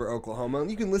Star Over Oklahoma.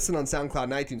 You can listen on SoundCloud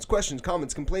and iTunes. Questions,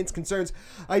 comments, complaints, concerns,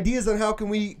 ideas on how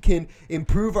we can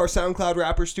improve our SoundCloud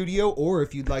Rapper Studio, or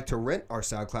if you'd like to rent our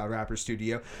SoundCloud Rapper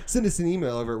Studio, send us an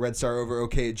email over at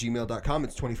redstaroverok@gmail.com.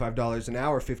 It's $25 an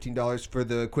hour, $15 for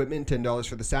the equipment, $10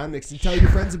 for the sound mix. And tell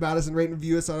your friends about us and rate and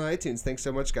review us on iTunes. Thanks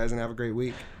so much, guys, and have a great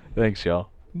week. Thanks, y'all.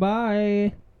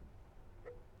 Bye.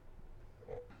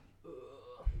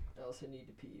 I also need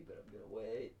to pee, but I'm gonna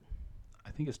wait.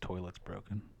 I think his toilet's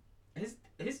broken.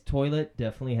 His toilet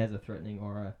definitely has a threatening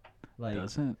aura. Like,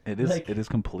 doesn't it? Is like, it is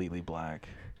completely black.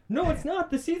 No, it's not.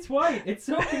 The seat's white. It's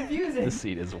so confusing. The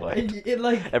seat is white. It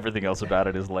like everything else about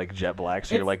it is like jet black.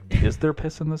 So you're like, is there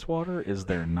piss in this water? Is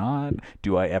there not?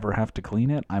 Do I ever have to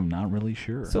clean it? I'm not really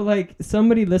sure. So like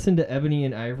somebody listened to Ebony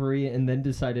and Ivory and then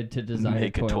decided to design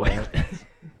Make a toilet.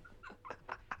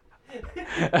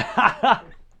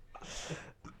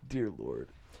 Dear Lord.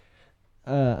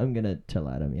 I'm gonna tell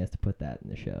Adam he has to put that in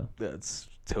the show. That's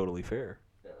totally fair.